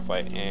time. If you're off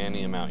by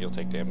any amount, you'll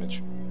take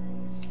damage.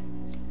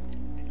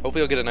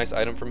 Hopefully I'll get a nice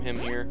item from him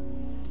here.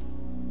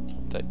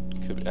 That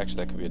could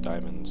be a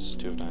diamonds,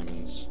 2 of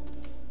diamonds.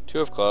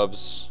 2 of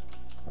clubs.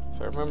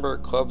 If I remember,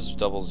 clubs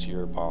doubles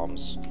your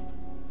bombs.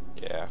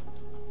 Yeah.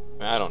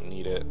 I don't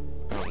need it.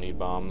 I don't need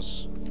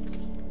bombs.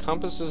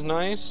 Compass is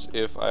nice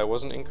if I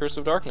wasn't in Curse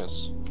of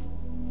Darkness.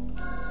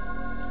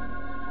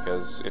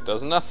 Because it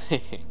does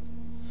nothing.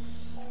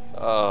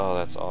 Oh,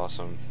 that's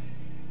awesome.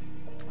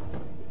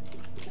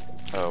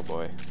 Oh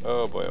boy.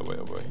 Oh boy, oh boy,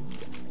 oh boy.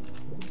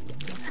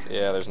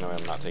 Yeah, there's no way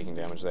I'm not taking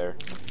damage there.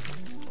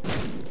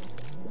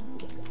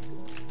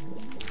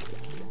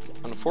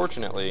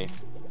 Unfortunately,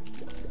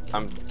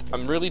 I'm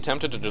really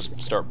tempted to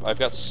just start. I've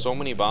got so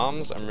many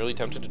bombs, I'm really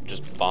tempted to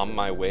just bomb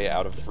my way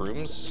out of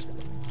rooms.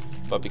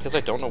 But because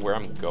I don't know where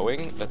I'm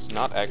going, that's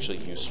not actually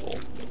useful.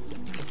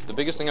 The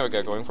biggest thing I've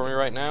got going for me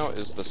right now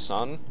is the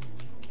sun.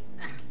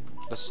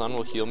 The sun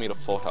will heal me to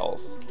full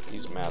health.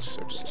 These masks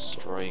are just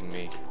destroying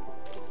me.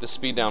 This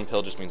speed down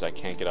pill just means I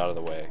can't get out of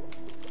the way.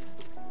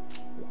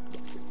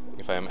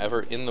 If I am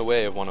ever in the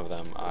way of one of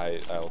them,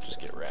 I'll just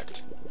get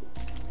wrecked.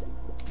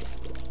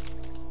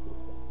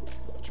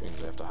 Which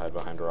means I have to hide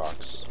behind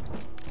rocks.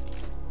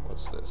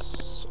 What's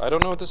this? I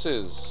don't know what this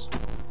is.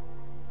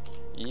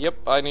 Yep,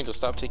 I need to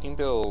stop taking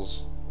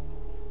pills.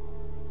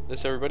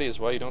 This, everybody, is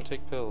why you don't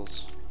take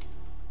pills.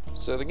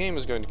 So the game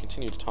is going to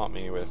continue to taunt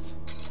me with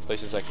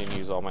places I can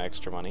use all my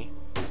extra money.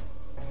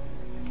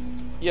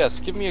 Yes,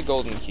 give me a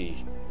golden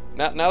key.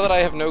 Now that I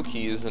have no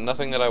keys and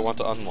nothing that I want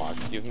to unlock,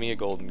 give me a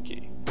golden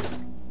key.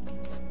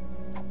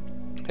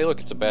 Hey look,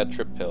 it's a bad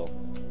trip pill.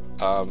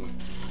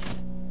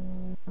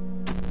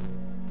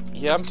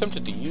 Yeah, I'm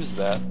tempted to use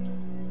that.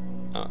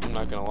 I'm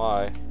not gonna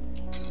lie.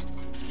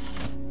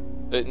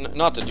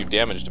 Not to do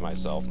damage to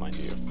myself, mind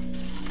you.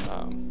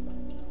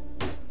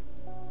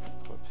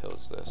 What pill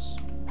is this?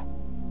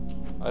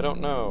 I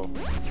don't know.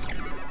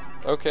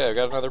 Okay, I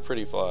got another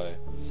pretty fly.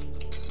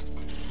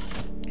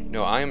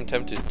 No, I am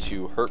tempted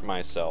to hurt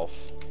myself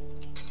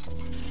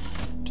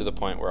to the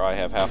point where I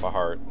have half a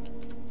heart,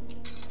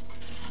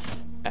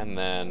 and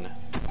then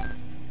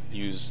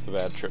use the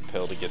bad trip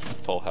pill to get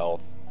full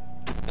health,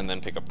 and then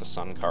pick up the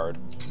sun card.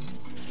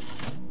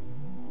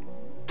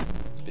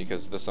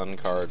 Because the sun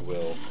card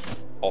will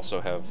also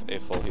have a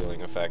full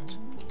healing effect,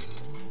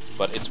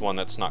 but it's one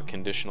that's not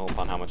conditional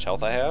upon how much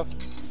health I have.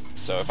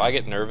 So if I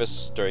get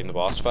nervous during the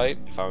boss fight,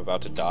 if I'm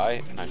about to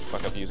die, and I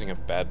fuck up using a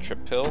bad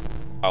trip pill,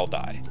 I'll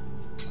die.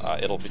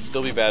 It'll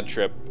still be bad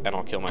trip, and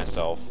I'll kill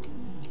myself.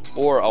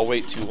 Or I'll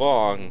wait too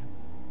long,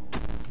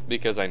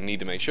 because I need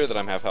to make sure that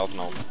I'm half health,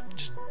 and I'll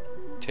just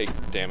take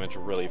damage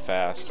really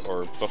fast,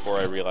 or before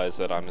I realize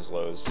that I'm as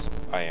low as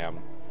I am,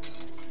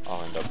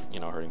 I'll end up, you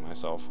know, hurting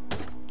myself.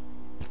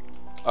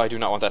 I do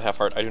not want that half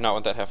heart. I do not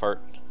want that half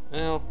heart.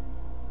 Well,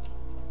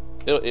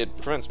 it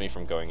prevents me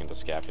from going into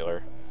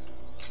scapular.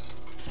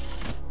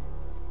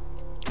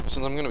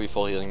 Since I'm going to be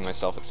full healing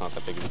myself, it's not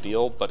that big of a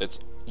deal, but it's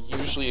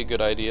usually a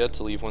good idea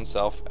to leave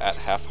oneself at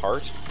half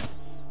heart,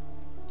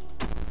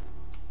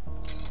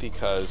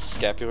 because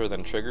scapular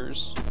then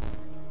triggers,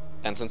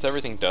 and since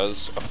everything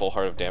does a full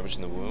heart of damage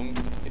in the womb,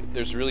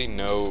 there's really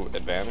no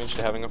advantage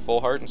to having a full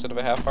heart instead of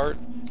a half heart.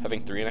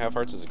 Having 3.5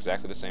 hearts is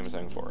exactly the same as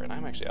having 4, and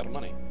I'm actually out of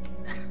money.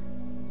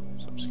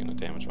 So I'm just going to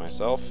damage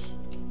myself.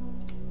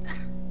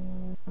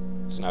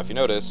 So now if you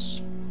notice,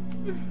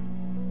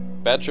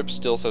 bad trip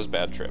still says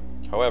bad trip.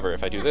 However,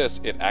 if I do this,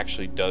 it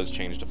actually does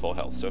change to full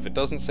health. So if it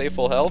doesn't say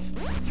full health,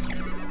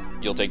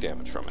 you'll take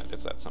damage from it.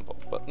 It's that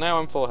simple. But now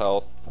I'm full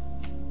health.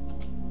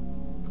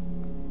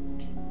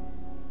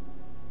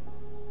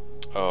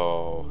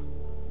 Oh.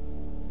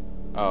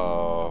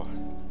 Oh.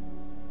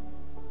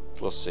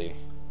 We'll see.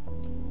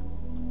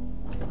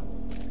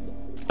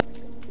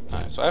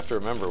 Alright, so I have to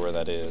remember where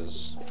that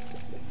is.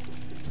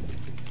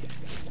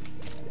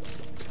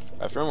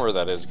 I have to remember where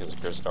that is because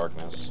of Curse of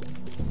Darkness.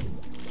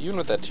 Even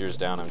with that tears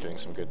down, I'm doing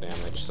some good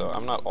damage, so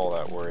I'm not all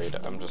that worried.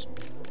 I'm just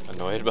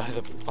annoyed by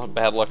the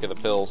bad luck of the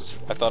pills.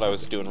 I thought I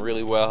was doing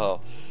really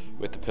well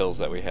with the pills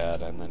that we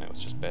had, and then it was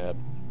just bad.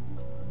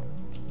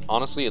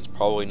 Honestly, it's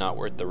probably not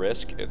worth the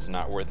risk. It's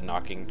not worth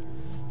knocking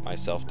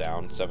myself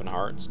down 7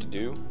 hearts to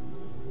do,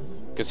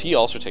 because he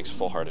also takes a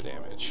full heart of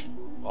damage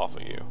off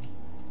of you.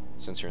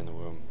 Since you're in the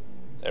womb,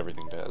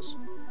 everything does.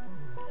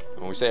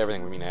 When we say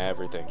everything, we mean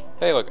everything.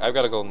 Hey, look, I've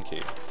got a golden key.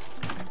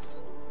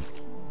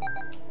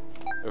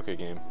 Okay,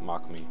 game,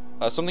 mock me.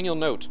 Something you'll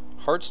note,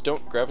 hearts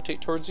don't gravitate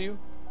towards you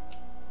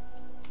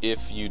if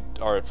you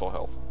are at full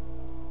health.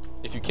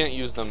 If you can't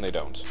use them, they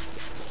don't.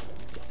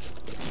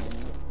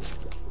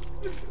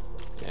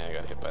 Yeah, I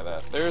got hit by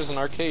that. There's an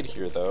arcade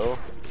here, though.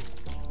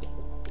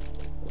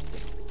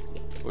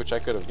 Which I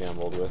could have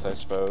gambled with, I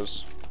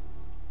suppose.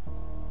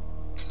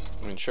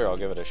 I mean, sure, I'll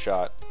give it a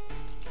shot.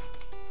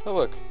 Oh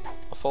look,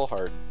 a full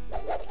heart.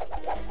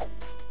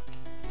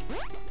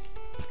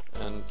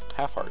 And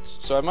half hearts.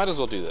 So I might as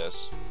well do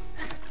this.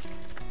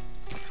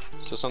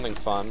 So something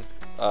fun.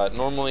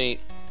 Normally,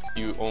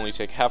 you only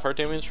take half heart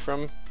damage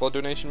from blood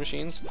donation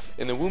machines.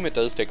 In the womb, it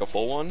does take a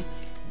full one,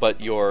 but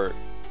your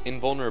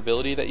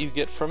invulnerability that you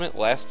get from it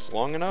lasts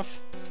long enough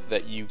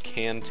that you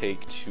can take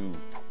two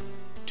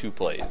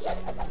plays,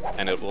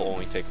 and it will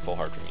only take a full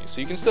heart from you.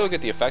 So you can still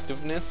get the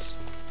effectiveness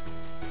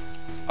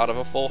out of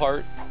a full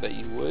heart that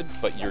you would,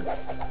 but you're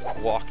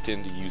locked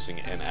into using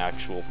an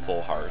actual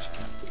full heart.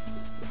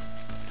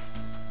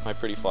 My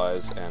pretty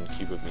flies and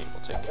cube of meat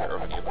will take care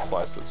of any of the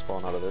flies that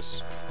spawn out of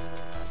this.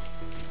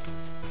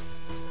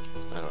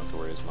 I don't have to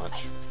worry as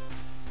much.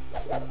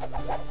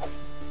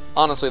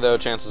 Honestly though,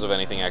 chances of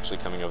anything actually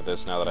coming of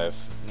this now that I've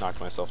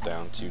knocked myself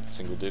down to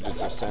single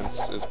digits of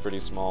sense is pretty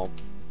small.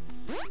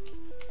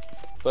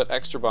 But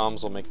extra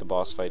bombs will make the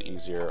boss fight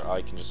easier.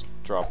 I can just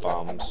drop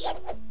bombs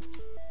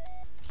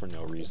for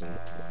no reason.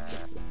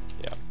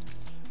 Yeah.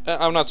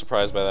 I'm not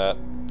surprised by that,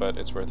 but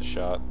it's worth a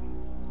shot.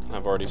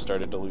 I've already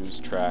started to lose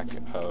track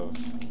of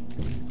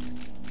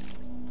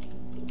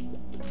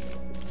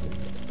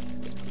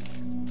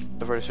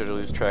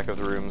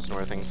the rooms and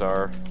where things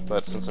are,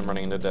 but since I'm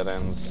running into dead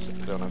ends,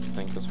 I don't have to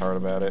think as hard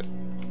about it.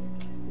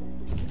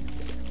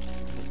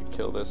 I could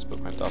kill this,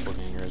 but my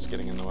doppelganger is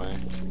getting in the way.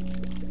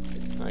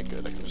 Not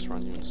good, I can just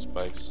run you into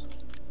spikes.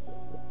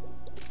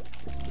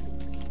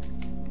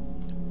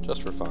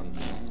 Just for fun.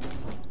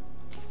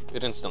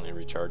 It instantly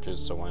recharges,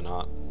 so why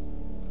not?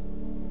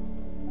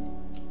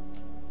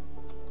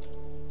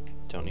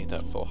 Don't need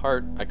that full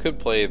heart. I could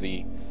play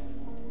the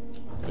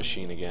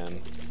machine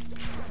again.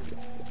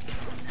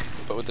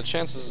 But with the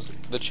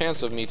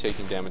chance of me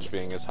taking damage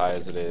being as high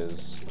as it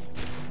is,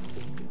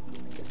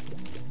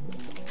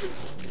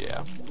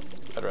 yeah,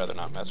 I'd rather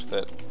not mess with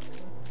it.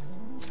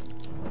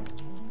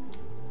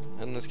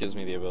 And this gives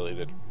me the ability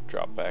to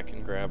drop back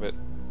and grab it.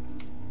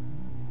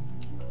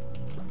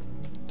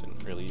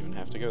 Didn't really even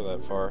have to go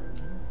that far.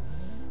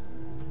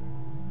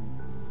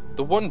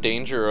 The one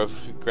danger of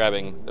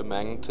grabbing the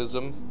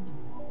magnetism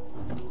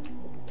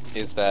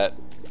is that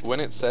when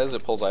it says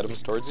it pulls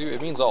items towards you,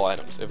 it means all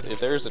items. If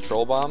there's a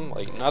troll bomb,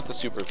 like not the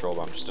super troll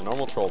bomb, just a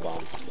normal troll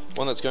bomb,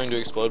 one that's going to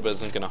explode but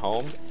isn't going to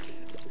home,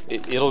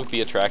 it'll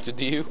be attracted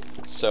to you,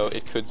 so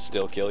it could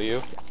still kill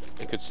you.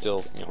 It could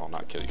still, you know,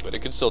 not kill you, but it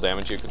could still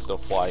damage you, it could still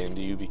fly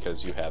into you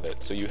because you have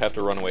it. So you have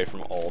to run away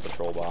from all the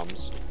troll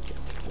bombs.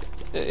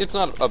 It's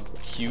not a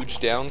huge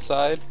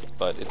downside,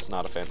 but it's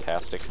not a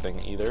fantastic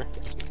thing either.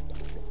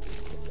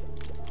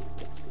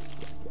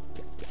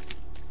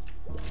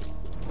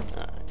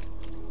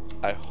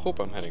 I hope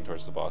I'm heading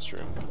towards the boss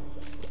room.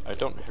 I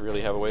don't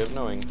really have a way of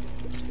knowing.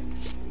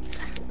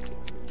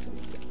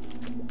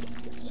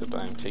 Except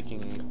I'm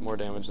taking more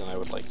damage than I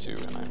would like to,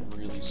 and I'm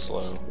really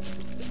slow.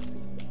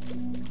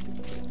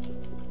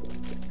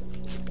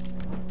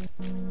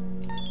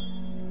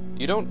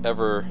 You don't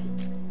ever...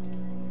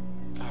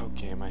 Oh,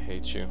 game, I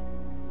hate you.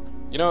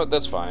 You know what,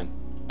 that's fine.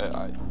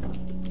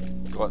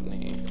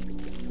 Gluttony.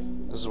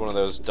 This is one of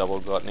those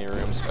double gluttony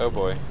rooms. Oh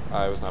boy,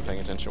 I was not paying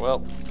attention.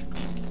 Well,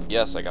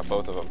 yes, I got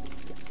both of them.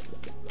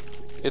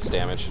 It's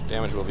damage.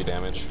 Damage will be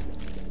damage.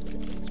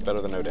 It's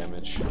better than no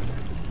damage.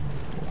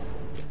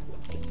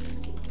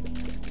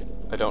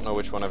 I don't know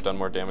which one I've done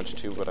more damage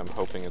to, but I'm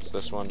hoping it's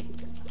this one.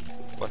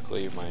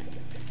 Luckily,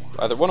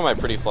 either one of my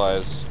pretty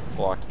flies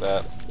blocked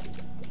that.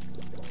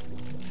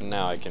 And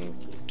now I can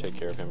take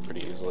care of him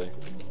pretty easily.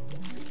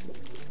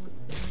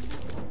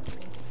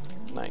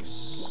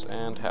 Nice.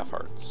 And half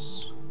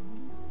hearts.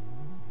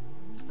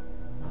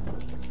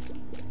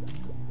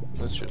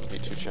 This shouldn't be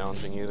too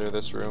challenging either,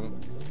 this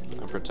room.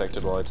 I'm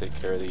protected while I take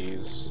care of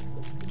these.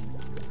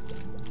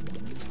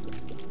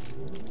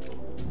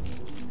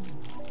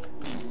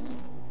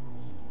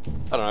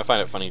 I don't know, I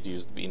find it funny to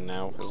use the bean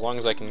now. As long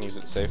as I can use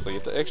it safely,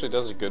 it actually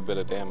does a good bit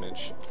of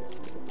damage.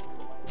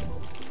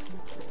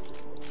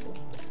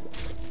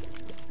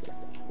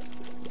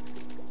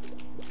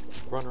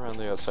 Run around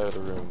the outside of the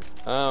room.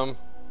 Oh,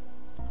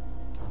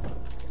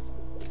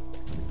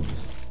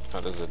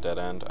 this is a dead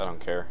end. I don't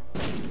care.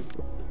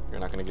 You're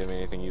not going to give me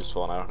anything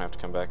useful, and I don't have to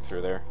come back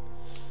through there.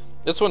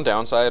 It's one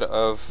downside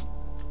of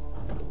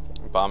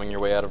bombing your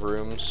way out of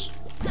rooms.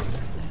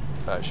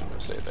 I shouldn't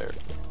have stayed there.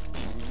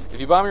 If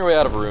you bomb your way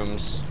out of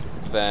rooms,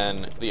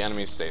 then the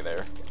enemies stay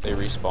there. They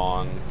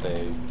respawn,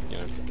 they, you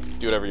know,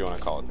 do whatever you want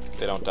to call it.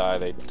 They don't die,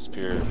 they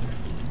disappear.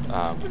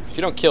 If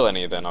you don't kill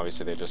any, then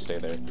obviously they just stay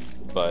there.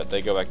 But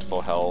they go back to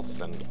full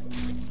health, and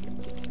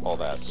all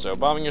that. So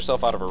bombing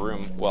yourself out of a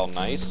room, well,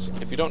 nice.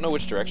 If you don't know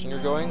which direction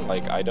you're going,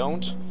 like I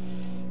don't,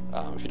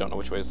 if you don't know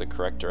which way is the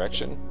correct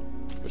direction,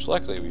 which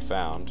luckily we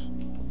found,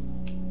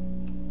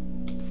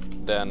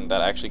 then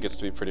that actually gets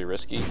to be pretty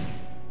risky,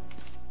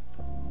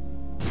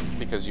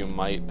 because you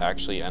might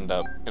actually end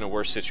up in a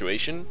worse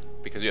situation,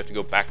 because you have to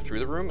go back through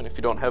the room, and if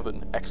you don't have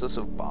an excess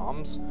of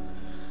bombs,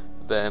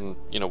 then,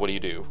 you know, what do?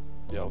 You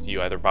know,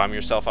 you either bomb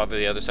yourself out to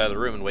the other side of the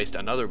room and waste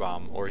another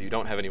bomb, or you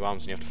don't have any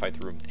bombs and you have to fight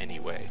the room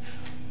anyway.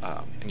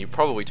 And you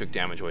probably took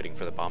damage waiting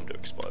for the bomb to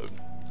explode.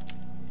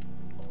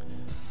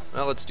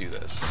 Well, let's do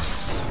this.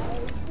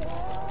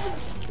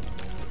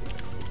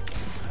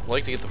 I'd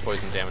like to get the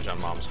poison damage on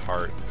Mom's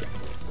heart.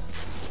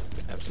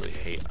 Absolutely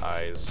hate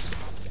eyes.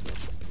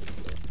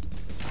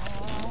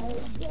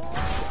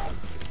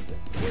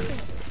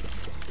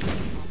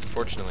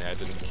 Fortunately, I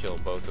didn't kill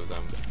both of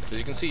them. As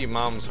you can see,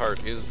 Mom's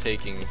heart is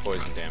taking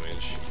poison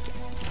damage.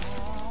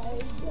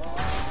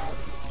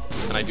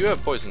 And I do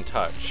have poison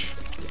touch.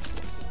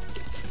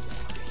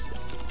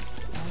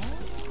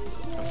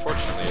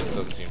 Unfortunately, it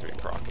doesn't seem to be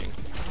proccing.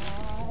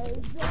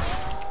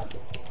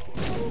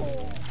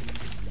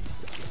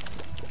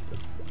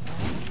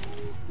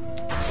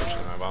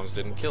 Unfortunately, my bombs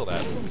didn't kill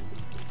that.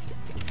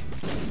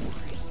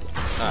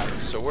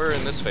 Alright, so we're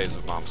in this phase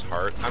of Mom's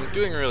heart. I'm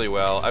doing really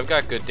well. I've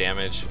got good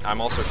damage.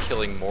 I'm also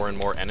killing more and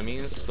more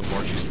enemies the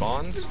more she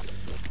spawns,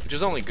 which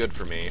is only good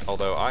for me,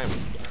 although I'm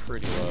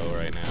pretty low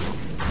right now.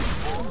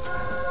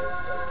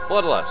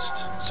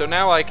 Bloodlust. So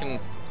now I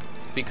can,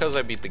 because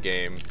I beat the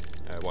game,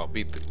 well,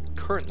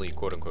 currently,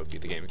 quote-unquote,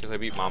 beat the game, because I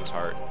beat Mom's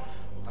heart,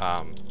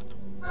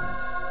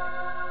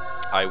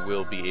 I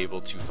will be able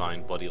to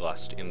find Bloody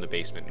Lust in the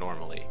basement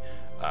normally,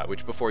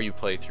 which before you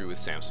play through with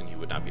Samson, you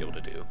would not be able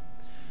to do.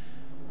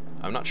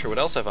 I'm not sure what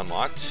else I've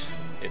unlocked.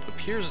 It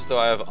appears as though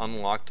I have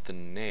unlocked the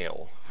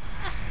nail.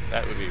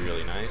 That would be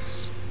really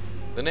nice.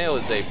 The nail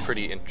is a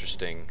pretty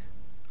interesting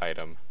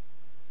item.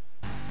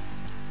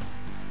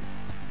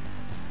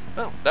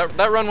 Well,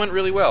 that run went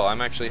really well.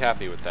 I'm actually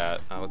happy with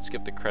that. Let's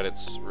skip the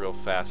credits real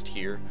fast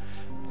here.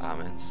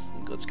 And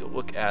let's go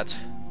look at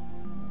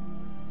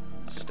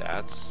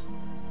stats.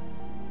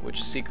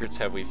 Which secrets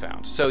have we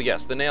found? So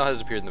yes, the nail has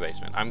appeared in the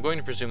basement. I'm going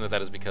to presume that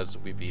that is because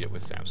we beat it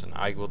with Samson.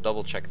 I will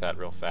double check that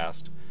real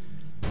fast.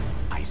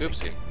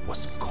 Oopsie.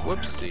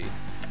 Whoopsie.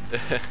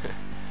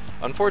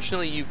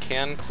 Unfortunately, you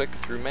can click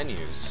through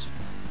menus,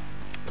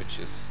 which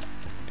is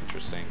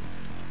interesting.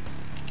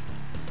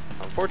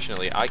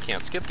 Unfortunately, I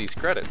can't skip these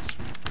credits.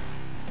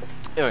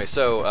 Anyway,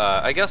 so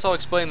I guess I'll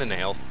explain the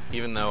nail,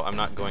 even though I'm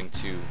not going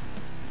to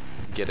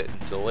get it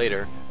until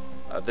later.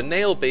 The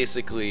nail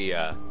basically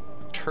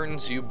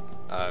turns you,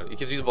 it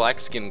gives you the black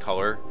skin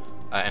color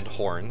and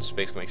horns,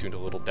 basically makes you into a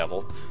little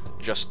devil,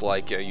 just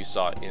like you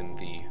saw in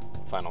the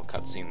final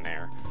cutscene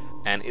there.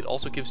 And it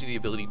also gives you the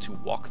ability to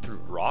walk through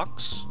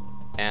rocks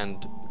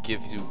and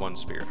gives you 1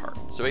 spirit heart.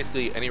 So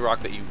basically, any rock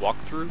that you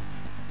walk through,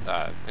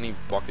 any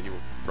rock that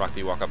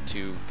you walk up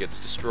to gets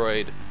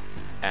destroyed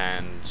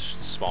and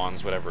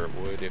spawns whatever it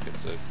would if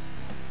it's a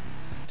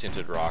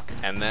tinted rock.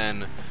 And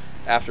then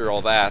after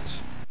all that,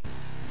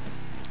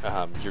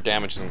 your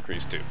damage is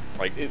increased too.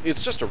 Like,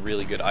 it's just a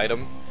really good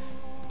item.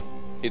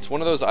 It's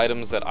one of those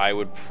items that I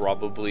would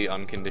probably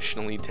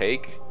unconditionally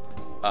take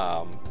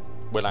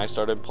when I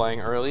started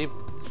playing early.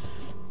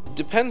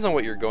 Depends on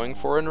what you're going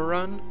for in a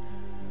run,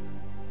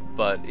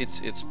 but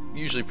it's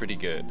usually pretty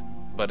good.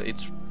 But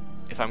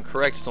if I'm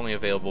correct, it's only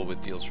available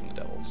with deals from the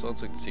devil. So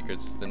let's look at the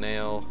secrets. The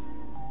nail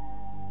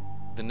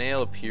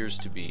appears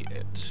to be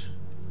it.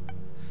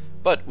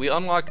 But we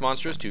unlocked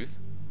Monstrous Tooth,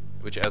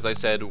 which, as I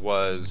said,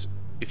 was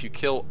if you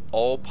kill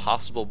all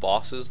possible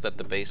bosses that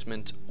the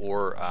basement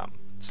or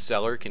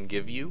cellar can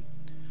give you,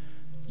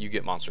 you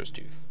get Monstrous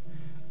Tooth.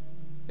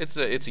 It's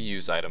a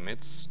used item.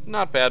 It's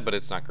not bad, but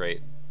it's not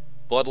great.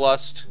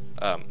 Bloodlust,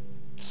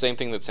 same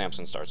thing that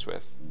Samson starts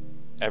with.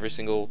 Every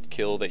single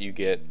kill that you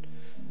get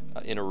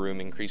in a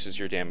room increases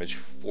your damage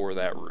for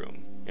that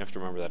room. You have to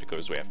remember that it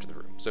goes way after the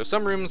room. So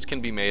some rooms can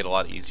be made a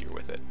lot easier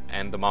with it,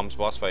 and the Mom's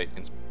boss fight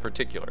in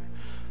particular.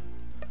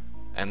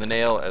 And the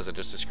nail, as I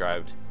just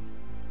described,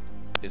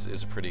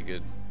 is a pretty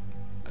good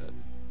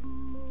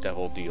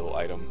devil deal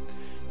item.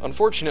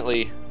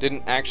 Unfortunately,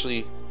 didn't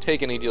actually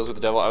take any deals with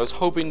the devil. I was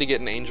hoping to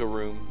get an angel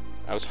room.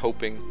 I was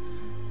hoping,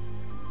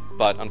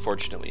 but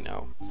unfortunately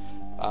no.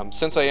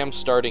 Since I am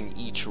starting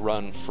each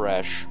run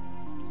fresh,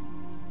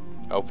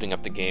 opening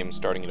up the game,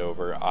 starting it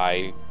over,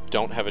 I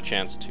don't have a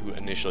chance to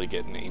initially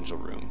get an angel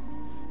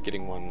room.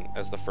 Getting one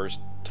as the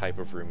first type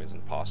of room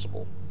isn't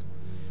possible,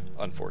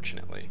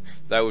 unfortunately.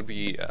 That would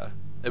be,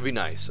 it'd be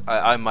nice.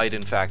 I might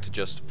in fact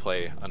just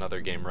play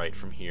another game right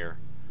from here.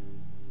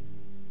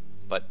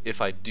 But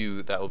if I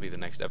do, that will be the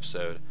next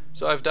episode.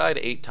 So I've died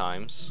 8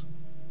 times,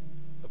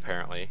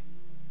 apparently.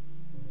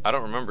 I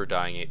don't remember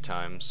dying 8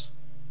 times.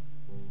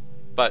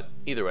 But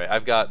either way,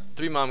 I've got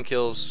 3 mom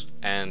kills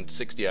and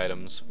 60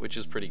 items, which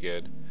is pretty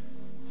good.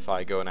 If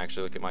I go and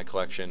actually look at my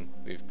collection,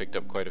 we've picked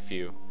up quite a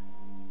few.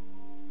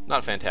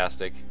 Not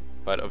fantastic,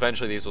 but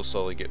eventually these will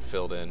slowly get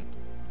filled in,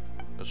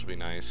 which will be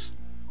nice.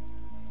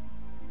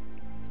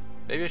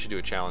 Maybe I should do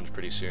a challenge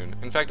pretty soon.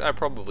 In fact, I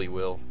probably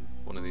will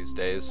one of these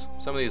days.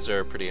 Some of these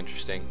are pretty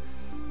interesting,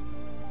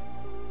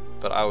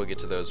 but I will get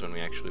to those when we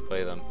actually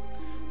play them,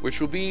 which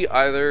will be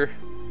either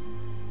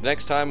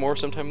next time or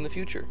sometime in the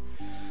future.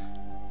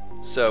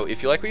 So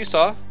if you like what you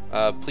saw,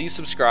 please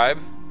subscribe,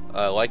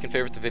 like and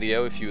favorite the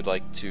video if you would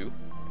like to.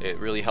 It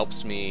really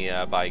helps me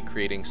by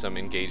creating some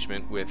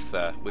engagement with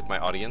my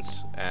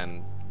audience,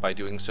 and by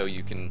doing so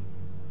you can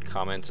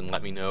comment and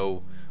let me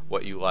know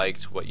what you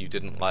liked, what you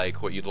didn't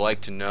like, what you'd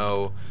like to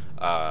know,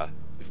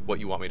 what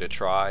you want me to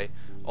try,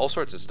 all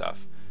sorts of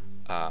stuff.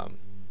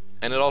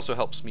 And it also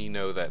helps me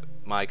know that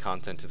my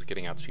content is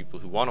getting out to people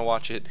who want to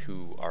watch it,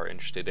 who are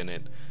interested in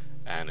it,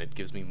 and it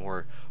gives me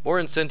more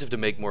incentive to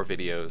make more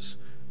videos.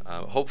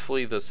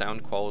 Hopefully the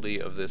sound quality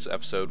of this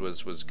episode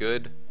was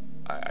good.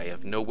 I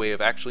have no way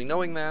of actually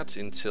knowing that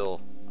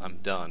until I'm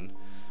done,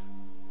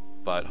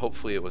 but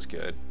hopefully it was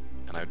good,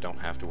 and I don't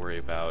have to worry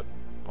about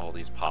all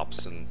these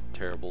pops and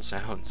terrible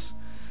sounds.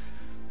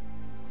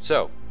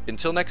 So,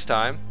 until next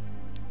time,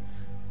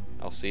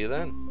 I'll see you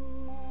then.